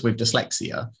factors with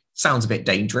dyslexia sounds a bit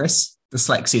dangerous.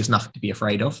 Dyslexia is nothing to be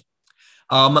afraid of.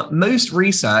 Most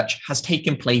research has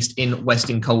taken place in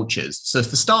Western cultures. So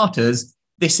for starters,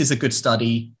 this is a good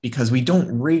study because we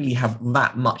don't really have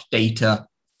that much data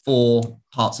for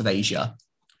parts of Asia.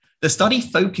 The study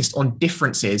focused on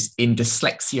differences in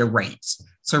dyslexia rates.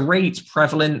 So rates,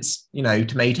 prevalence,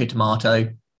 tomato,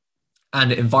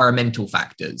 and environmental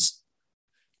factors.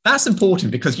 That's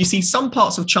important because you see some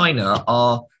parts of China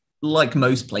are, like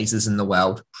most places in the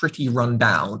world, pretty run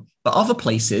down, but other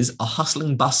places are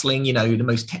hustling, bustling, the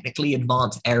most technically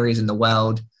advanced areas in the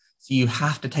world. So you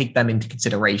have to take them into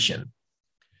consideration.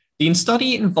 The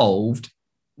study involved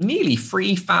nearly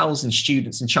 3,000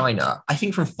 students in China, I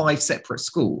think from 5 separate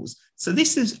schools. So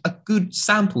this is a good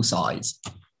sample size.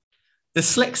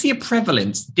 Dyslexia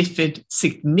prevalence differed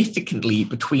significantly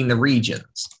between the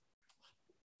regions.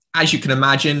 As you can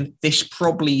imagine, this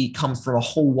probably comes from a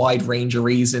whole wide range of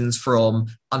reasons, from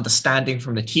understanding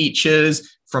from the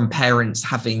teachers, from parents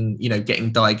having,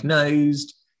 getting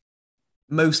diagnosed,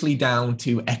 mostly down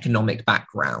to economic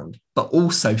background, but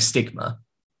also stigma.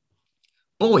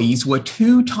 Boys were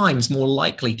 2 times more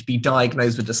likely to be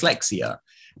diagnosed with dyslexia.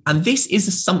 And this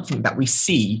is something that we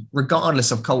see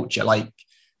regardless of culture. Like,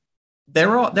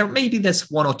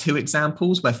 there's 1 or 2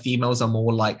 examples where females are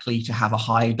more likely to have a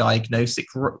high diagnostic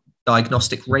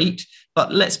rate,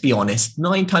 but let's be honest,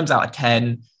 9 times out of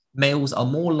 10, males are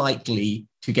more likely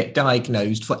to get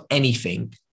diagnosed for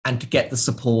anything and to get the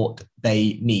support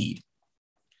they need.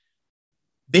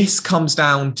 This comes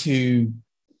down to,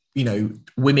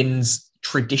 women's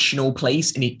traditional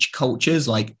place in each cultures,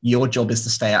 like your job is to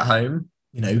stay at home,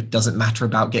 doesn't matter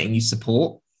about getting you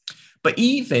support. But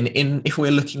even if we're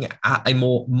looking at a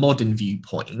more modern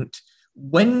viewpoint,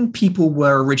 when people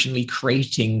were originally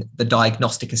creating the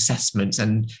diagnostic assessments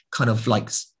and kind of like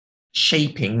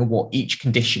shaping what each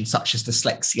condition such as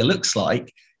dyslexia looks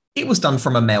like, it was done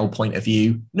from a male point of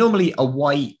view, normally a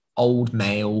white old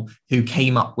male who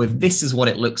came up with this is what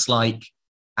it looks like.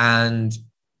 And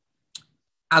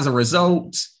as a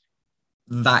result,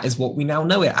 that is what we now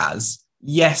know it as.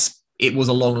 Yes, it was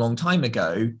a long, long time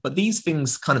ago, but these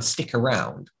things kind of stick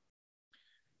around.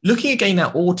 Looking again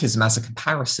at autism as a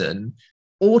comparison,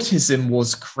 autism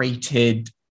was created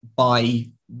by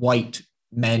white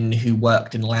men who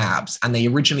worked in labs, and they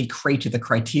originally created the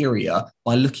criteria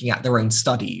by looking at their own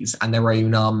studies and their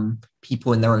own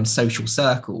people in their own social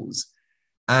circles.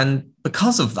 And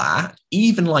because of that,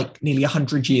 even like nearly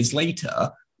 100 years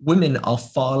later, women are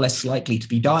far less likely to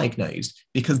be diagnosed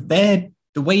because the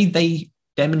way they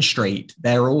demonstrate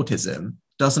their autism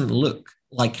doesn't look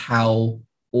like how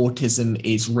autism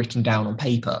is written down on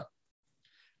paper.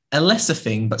 A lesser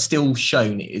thing, but still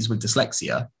shown, is with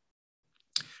dyslexia.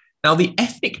 Now, the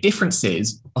ethnic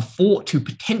differences are thought to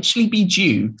potentially be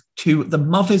due to the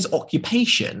mother's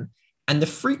occupation and the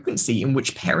frequency in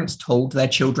which parents told their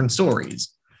children stories.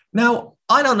 Now,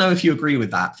 I don't know if you agree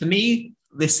with that. For me,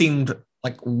 this seemed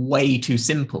like way too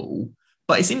simple,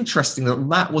 but it's interesting that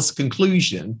that was the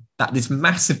conclusion that this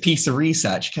massive piece of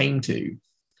research came to,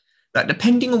 that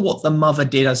depending on what the mother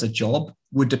did as a job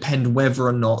would depend whether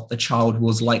or not the child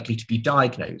was likely to be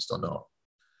diagnosed or not.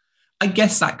 I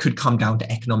guess that could come down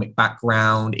to economic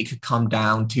background. It could come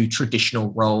down to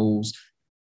traditional roles,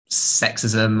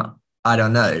 sexism. I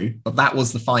don't know, but that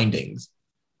was the findings.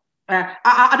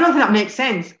 I don't think that makes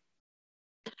sense.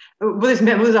 With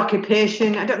his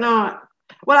occupation, I don't know.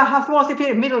 Well, I suppose if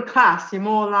you're middle class, you're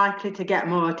more likely to get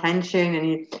more attention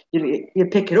and you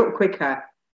pick it up quicker.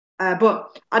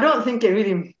 But I don't think it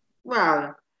really.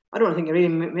 Well, I don't think it really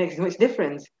makes much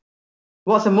difference.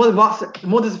 What's the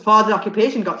mother's father's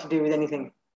occupation got to do with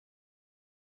anything?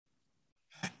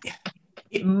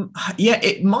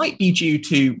 It might be due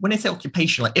to, when I say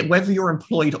occupation, like whether you're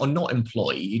employed or not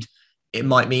employed, it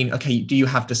might mean, okay, do you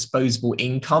have disposable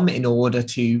income in order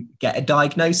to get a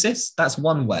diagnosis? That's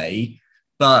one way.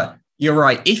 But you're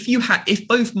right. If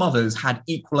both mothers had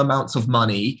equal amounts of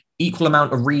money, equal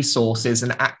amount of resources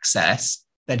and access,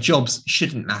 their jobs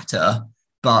shouldn't matter.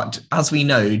 But as we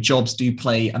know, jobs do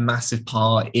play a massive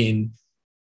part in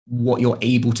what you're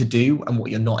able to do and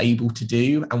what you're not able to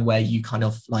do, and where you kind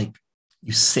of like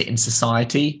you sit in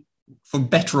society, for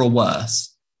better or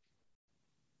worse.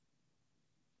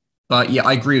 But yeah,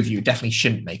 I agree with you. It definitely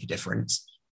shouldn't make a difference.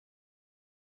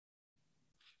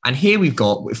 And here we've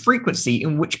got with frequency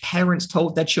in which parents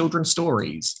told their children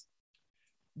stories.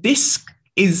 This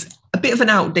is a bit of an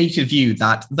outdated view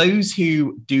that those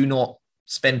who do not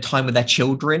spend time with their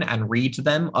children and read to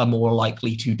them are more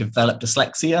likely to develop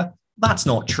dyslexia. That's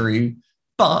not true,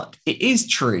 but it is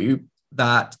true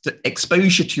that the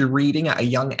exposure to reading at a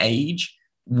young age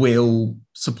will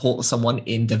support someone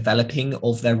in developing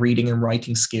of their reading and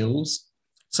writing skills.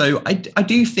 So I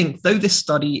do think, though this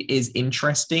study is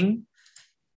interesting,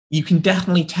 you can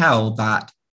definitely tell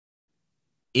that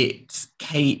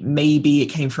maybe it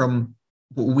came from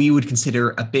what we would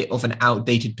consider a bit of an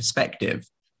outdated perspective.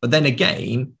 But then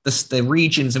again, the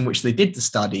regions in which they did the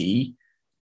study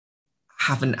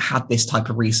haven't had this type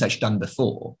of research done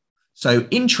before. So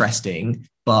interesting,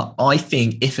 but I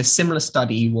think if a similar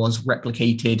study was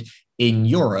replicated in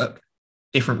Europe,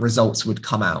 different results would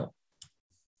come out.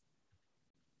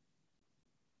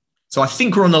 So I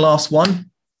think we're on the last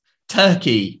one.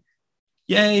 Turkey.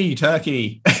 Yay,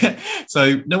 Turkey.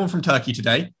 So no one from Turkey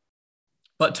today.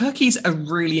 But Turkey's a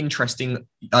really interesting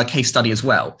case study as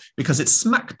well, because it's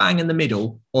smack bang in the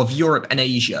middle of Europe and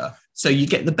Asia. So you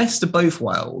get the best of both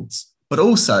worlds, but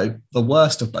also the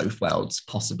worst of both worlds,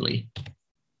 possibly.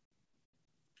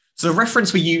 So the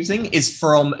reference we're using is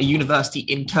from a university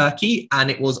in Turkey,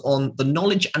 and it was on the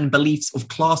knowledge and beliefs of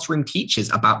classroom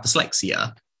teachers about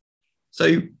dyslexia.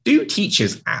 So do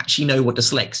teachers actually know what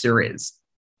dyslexia is?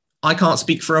 I can't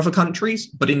speak for other countries,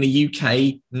 but in the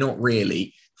UK, not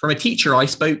really. From a teacher I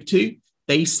spoke to,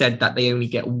 they said that they only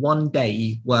get 1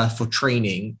 day worth of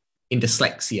training in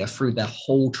dyslexia through their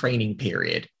whole training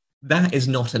period. That is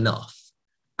not enough.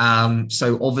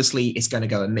 So obviously it's going to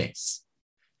go amiss.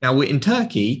 Now we're in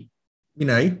Turkey,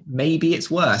 maybe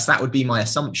it's worse. That would be my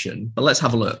assumption, but let's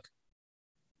have a look.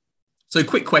 So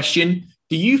quick question.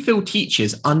 Do you feel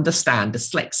teachers understand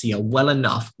dyslexia well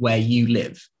enough where you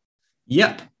live?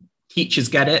 Yep, teachers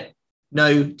get it.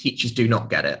 No, teachers do not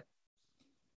get it.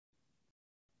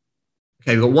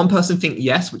 Okay, we've got one person think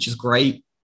yes, which is great.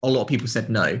 A lot of people said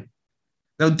no.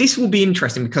 Now, this will be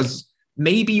interesting because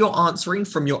maybe you're answering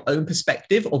from your own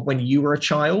perspective of when you were a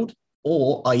child,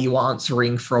 or are you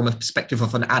answering from a perspective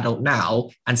of an adult now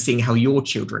and seeing how your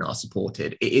children are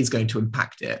supported? It is going to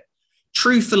impact it.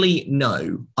 Truthfully,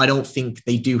 no, I don't think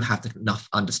they do have enough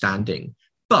understanding,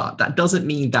 but that doesn't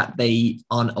mean that they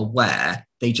aren't aware.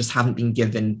 They just haven't been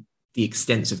given the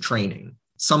extensive training.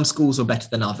 Some schools are better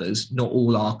than others. Not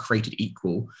all are created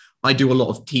equal. I do a lot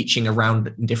of teaching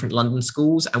around in different London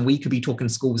schools, and we could be talking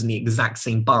schools in the exact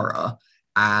same borough,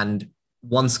 and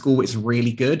one school is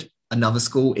really good, another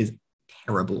school is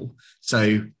terrible.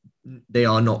 So they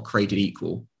are not created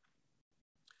equal.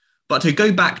 But to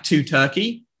go back to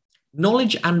Turkey,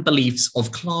 knowledge and beliefs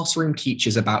of classroom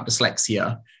teachers about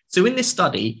dyslexia. So in this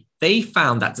study, they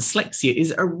found that dyslexia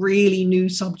is a really new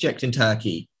subject in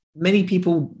Turkey. Many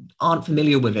people aren't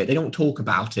familiar with it. They don't talk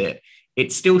about it.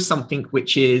 It's still something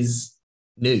which is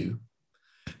new.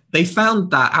 They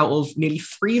found that out of nearly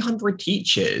 300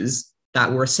 teachers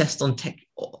that were assessed on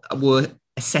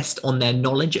their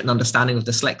knowledge and understanding of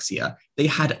dyslexia, they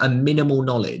had a minimal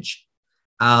knowledge.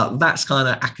 That's kind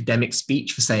of academic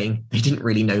speech for saying they didn't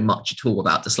really know much at all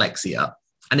about dyslexia.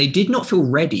 And they did not feel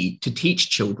ready to teach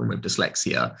children with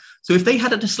dyslexia. So if they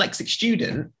had a dyslexic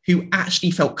student who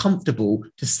actually felt comfortable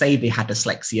to say they had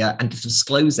dyslexia and to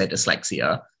disclose their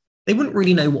dyslexia, they wouldn't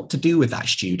really know what to do with that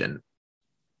student.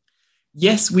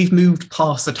 Yes, we've moved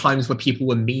past the times where people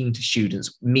were mean to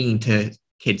students, mean to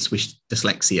kids with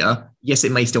dyslexia. Yes,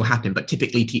 it may still happen, but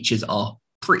typically teachers are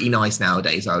pretty nice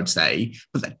nowadays, I would say.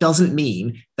 But that doesn't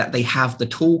mean that they have the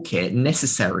toolkit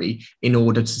necessary in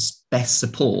order to best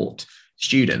support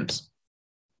students.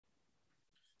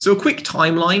 So a quick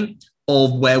timeline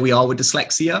of where we are with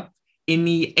dyslexia. In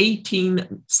the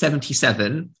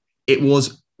 1877, it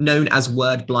was known as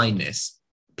word blindness.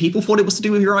 People thought it was to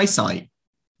do with your eyesight.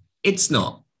 It's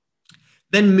not.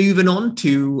 Then moving on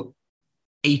to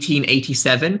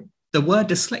 1887, the word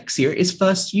dyslexia is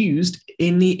first used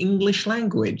in the English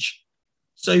language.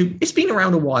 So it's been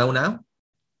around a while now.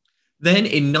 Then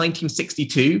in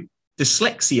 1962,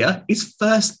 dyslexia is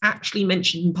first actually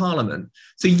mentioned in Parliament.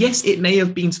 So yes, it may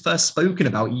have been first spoken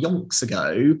about yonks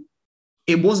ago.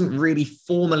 It wasn't really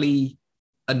formally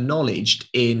acknowledged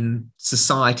in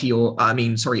society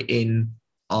in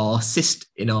our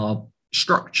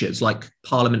structures like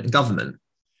Parliament and government.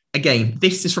 Again,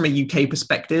 this is from a UK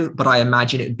perspective, but I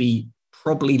imagine it would be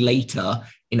probably later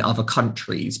in other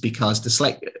countries because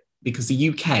the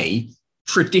UK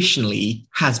traditionally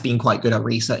has been quite good at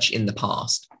research in the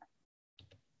past.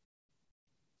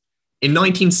 In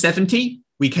 1970,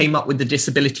 we came up with the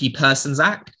Disability Persons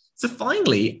Act. So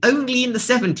finally, only in the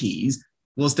 70s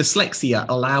was dyslexia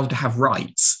allowed to have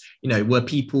rights. Were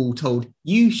people told,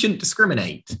 you shouldn't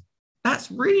discriminate.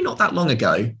 That's really not that long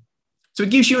ago. So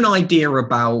it gives you an idea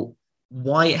about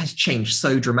why it has changed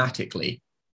so dramatically.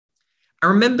 I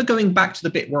remember going back to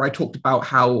the bit where I talked about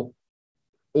how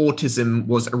autism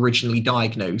was originally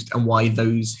diagnosed and why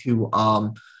those who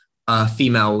are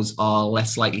females are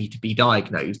less likely to be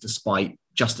diagnosed, despite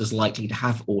just as likely to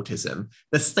have autism.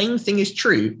 The same thing is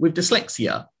true with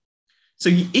dyslexia. So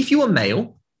if you are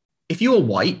male, if you are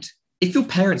white, if your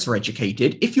parents are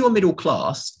educated, if you are middle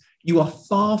class, you are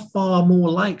far, far more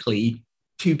likely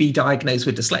to be diagnosed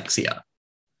with dyslexia.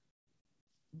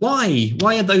 Why?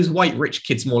 Why are those white rich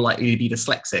kids more likely to be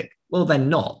dyslexic? Well, they're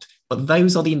not, but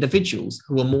those are the individuals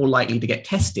who are more likely to get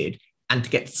tested and to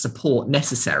get the support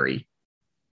necessary.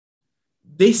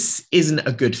 This isn't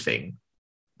a good thing,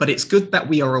 but it's good that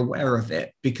we are aware of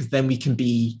it because then we can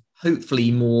be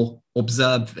hopefully more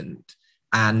observant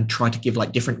and try to give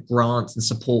different grants and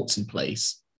supports in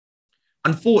place.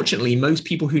 Unfortunately, most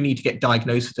people who need to get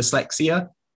diagnosed with dyslexia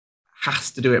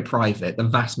has to do it private, the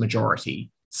vast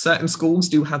majority. Certain schools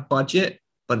do have budget,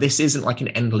 but this isn't like an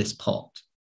endless pot.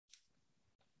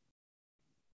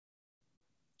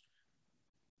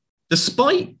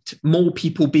 Despite more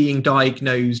people being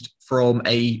diagnosed from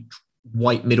a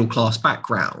white middle-class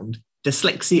background,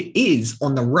 dyslexia is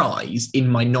on the rise in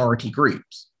minority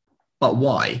groups. But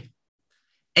why?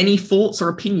 Any thoughts or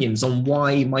opinions on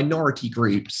why minority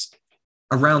groups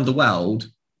around the world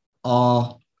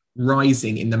are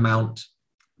rising in the amount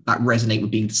that resonate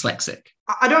with being dyslexic?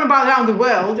 I don't know about around the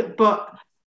world, but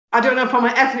I don't know from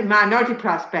an ethnic minority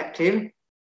perspective.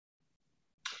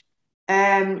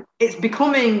 It's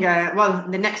becoming,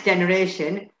 the next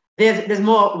generation, there's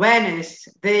more awareness.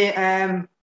 I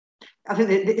think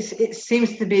it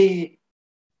seems to be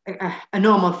a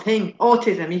normal thing.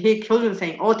 Autism, you hear children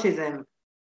saying autism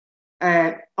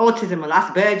or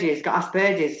Asperger's, got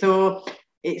Asperger's. So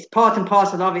it's part and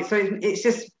parcel of it. So it's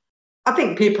just, I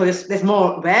think there's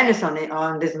more awareness on it,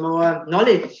 and there's more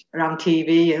knowledge around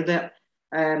TV and other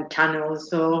channels.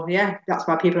 So yeah, that's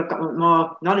why people have got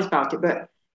more knowledge about it. But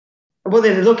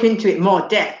whether they look into it more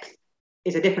depth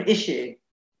is a different issue.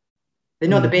 They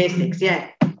know the basics, yeah.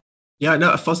 Yeah,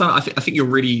 no, Fossan, I think you're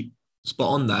really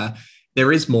spot on there.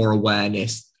 There is more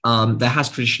awareness. There has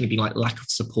traditionally been like lack of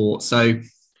support. So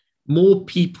more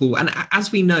people, and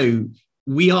as we know,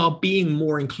 we are being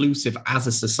more inclusive as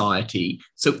a society.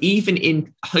 So even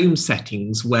in home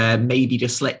settings where maybe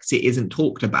dyslexia isn't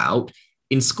talked about,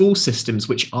 in school systems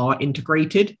which are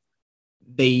integrated,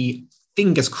 they,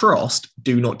 fingers crossed,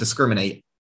 do not discriminate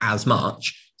as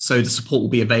much. So the support will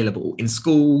be available in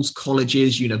schools,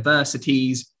 colleges,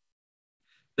 universities.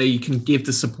 They can give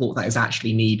the support that is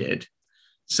actually needed.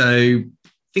 So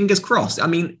fingers crossed. I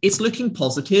mean, it's looking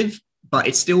positive, but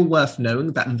it's still worth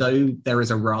knowing that though there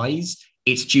is a rise,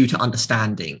 it's due to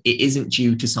understanding. It isn't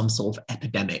due to some sort of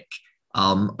epidemic.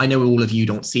 I know all of you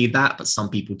don't see that, but some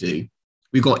people do.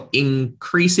 We've got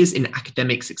increases in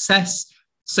academic success,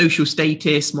 social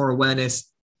status, more awareness.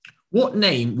 What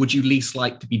name would you least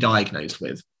like to be diagnosed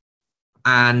with?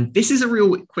 And this is a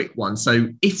real quick one. So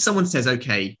if someone says,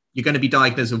 okay, you're going to be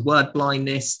diagnosed with word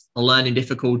blindness, a learning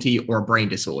difficulty, or a brain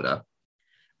disorder.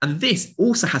 And this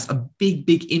also has a big,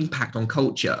 big impact on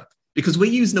culture, because we're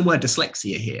using the word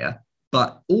dyslexia here,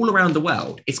 but all around the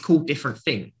world, it's called different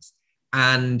things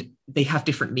and they have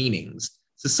different meanings.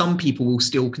 So some people will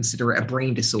still consider it a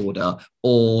brain disorder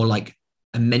or like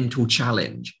a mental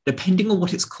challenge. Depending on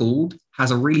what it's called, has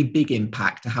a really big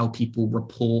impact to how people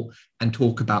report and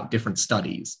talk about different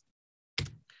studies.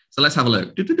 So let's have a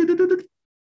look.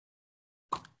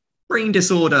 Brain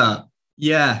disorder.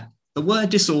 Yeah, the word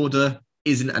disorder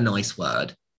isn't a nice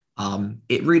word.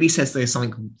 It really says there's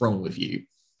something wrong with you.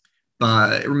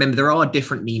 But remember, there are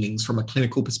different meanings from a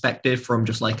clinical perspective, from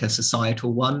just like a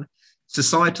societal one.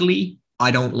 Societally,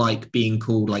 I don't like being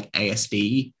called like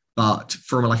ASD, but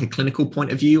from like a clinical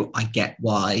point of view, I get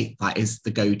why that is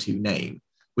the go-to name.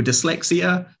 With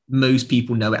dyslexia, most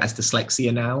people know it as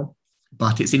dyslexia now,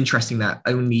 but it's interesting that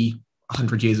only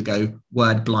 100 years ago,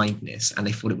 word blindness, and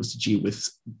they thought it was to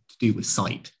do with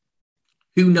sight.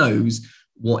 Who knows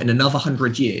what in another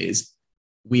 100 years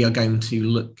we are going to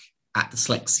look at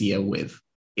dyslexia with.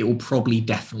 It will probably,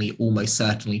 definitely, almost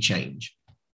certainly change.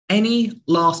 Any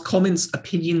last comments,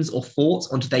 opinions, or thoughts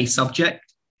on today's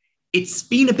subject? It's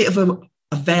been a bit of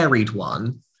a varied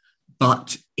one,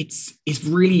 but it's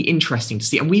really interesting to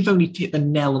see. And we've only hit the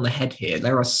nail on the head here.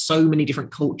 There are so many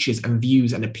different cultures and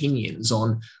views and opinions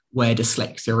on where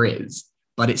dyslexia is,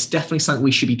 but it's definitely something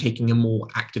we should be taking a more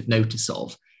active notice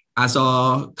of. As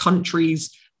our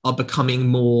countries are becoming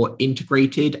more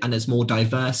integrated and there's more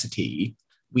diversity,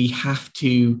 we have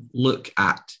to look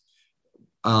at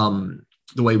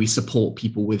the way we support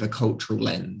people with a cultural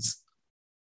lens.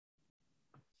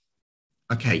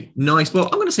 Okay, nice. Well,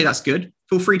 I'm going to say that's good.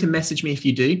 Feel free to message me if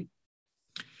you do.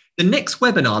 The next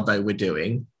webinar, though, we're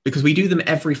doing, because we do them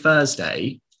every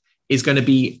Thursday, is going to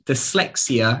be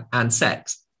dyslexia and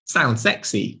sex. Sounds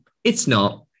sexy. It's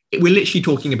not. We're literally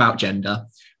talking about gender,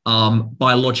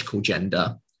 biological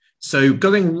gender. So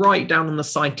going right down on the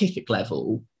scientific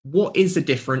level, what is the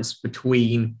difference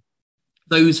between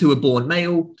those who are born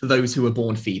male to those who are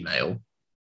born female?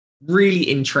 Really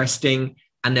interesting.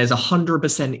 And there's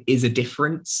 100% is a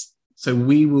difference. So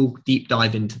we will deep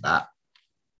dive into that.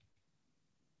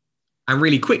 And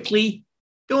really quickly,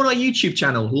 go on our YouTube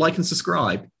channel, like and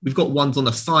subscribe. We've got ones on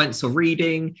the science of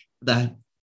reading, the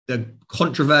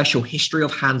controversial history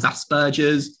of Hans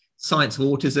Asperger's, science of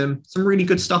autism, some really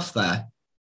good stuff there.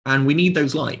 And we need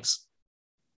those likes.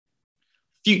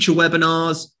 Future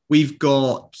webinars, we've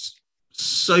got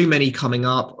so many coming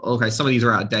up. Okay, some of these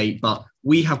are out of date, but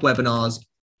we have webinars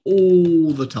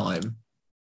all the time.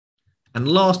 And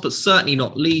last but certainly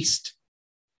not least,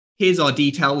 here's our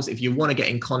details if you want to get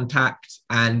in contact,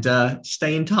 and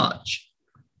stay in touch.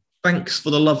 Thanks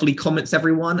for the lovely comments,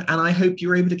 everyone. And I hope you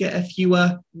were able to get a few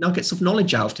nuggets of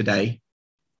knowledge out of today.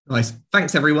 Nice.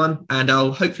 Thanks, everyone. And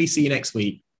I'll hopefully see you next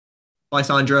week. Bye,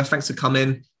 Sandra. Thanks for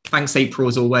coming. Thanks, April,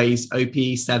 as always.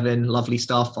 OP7, lovely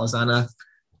stuff. Farzana,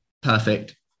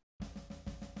 perfect.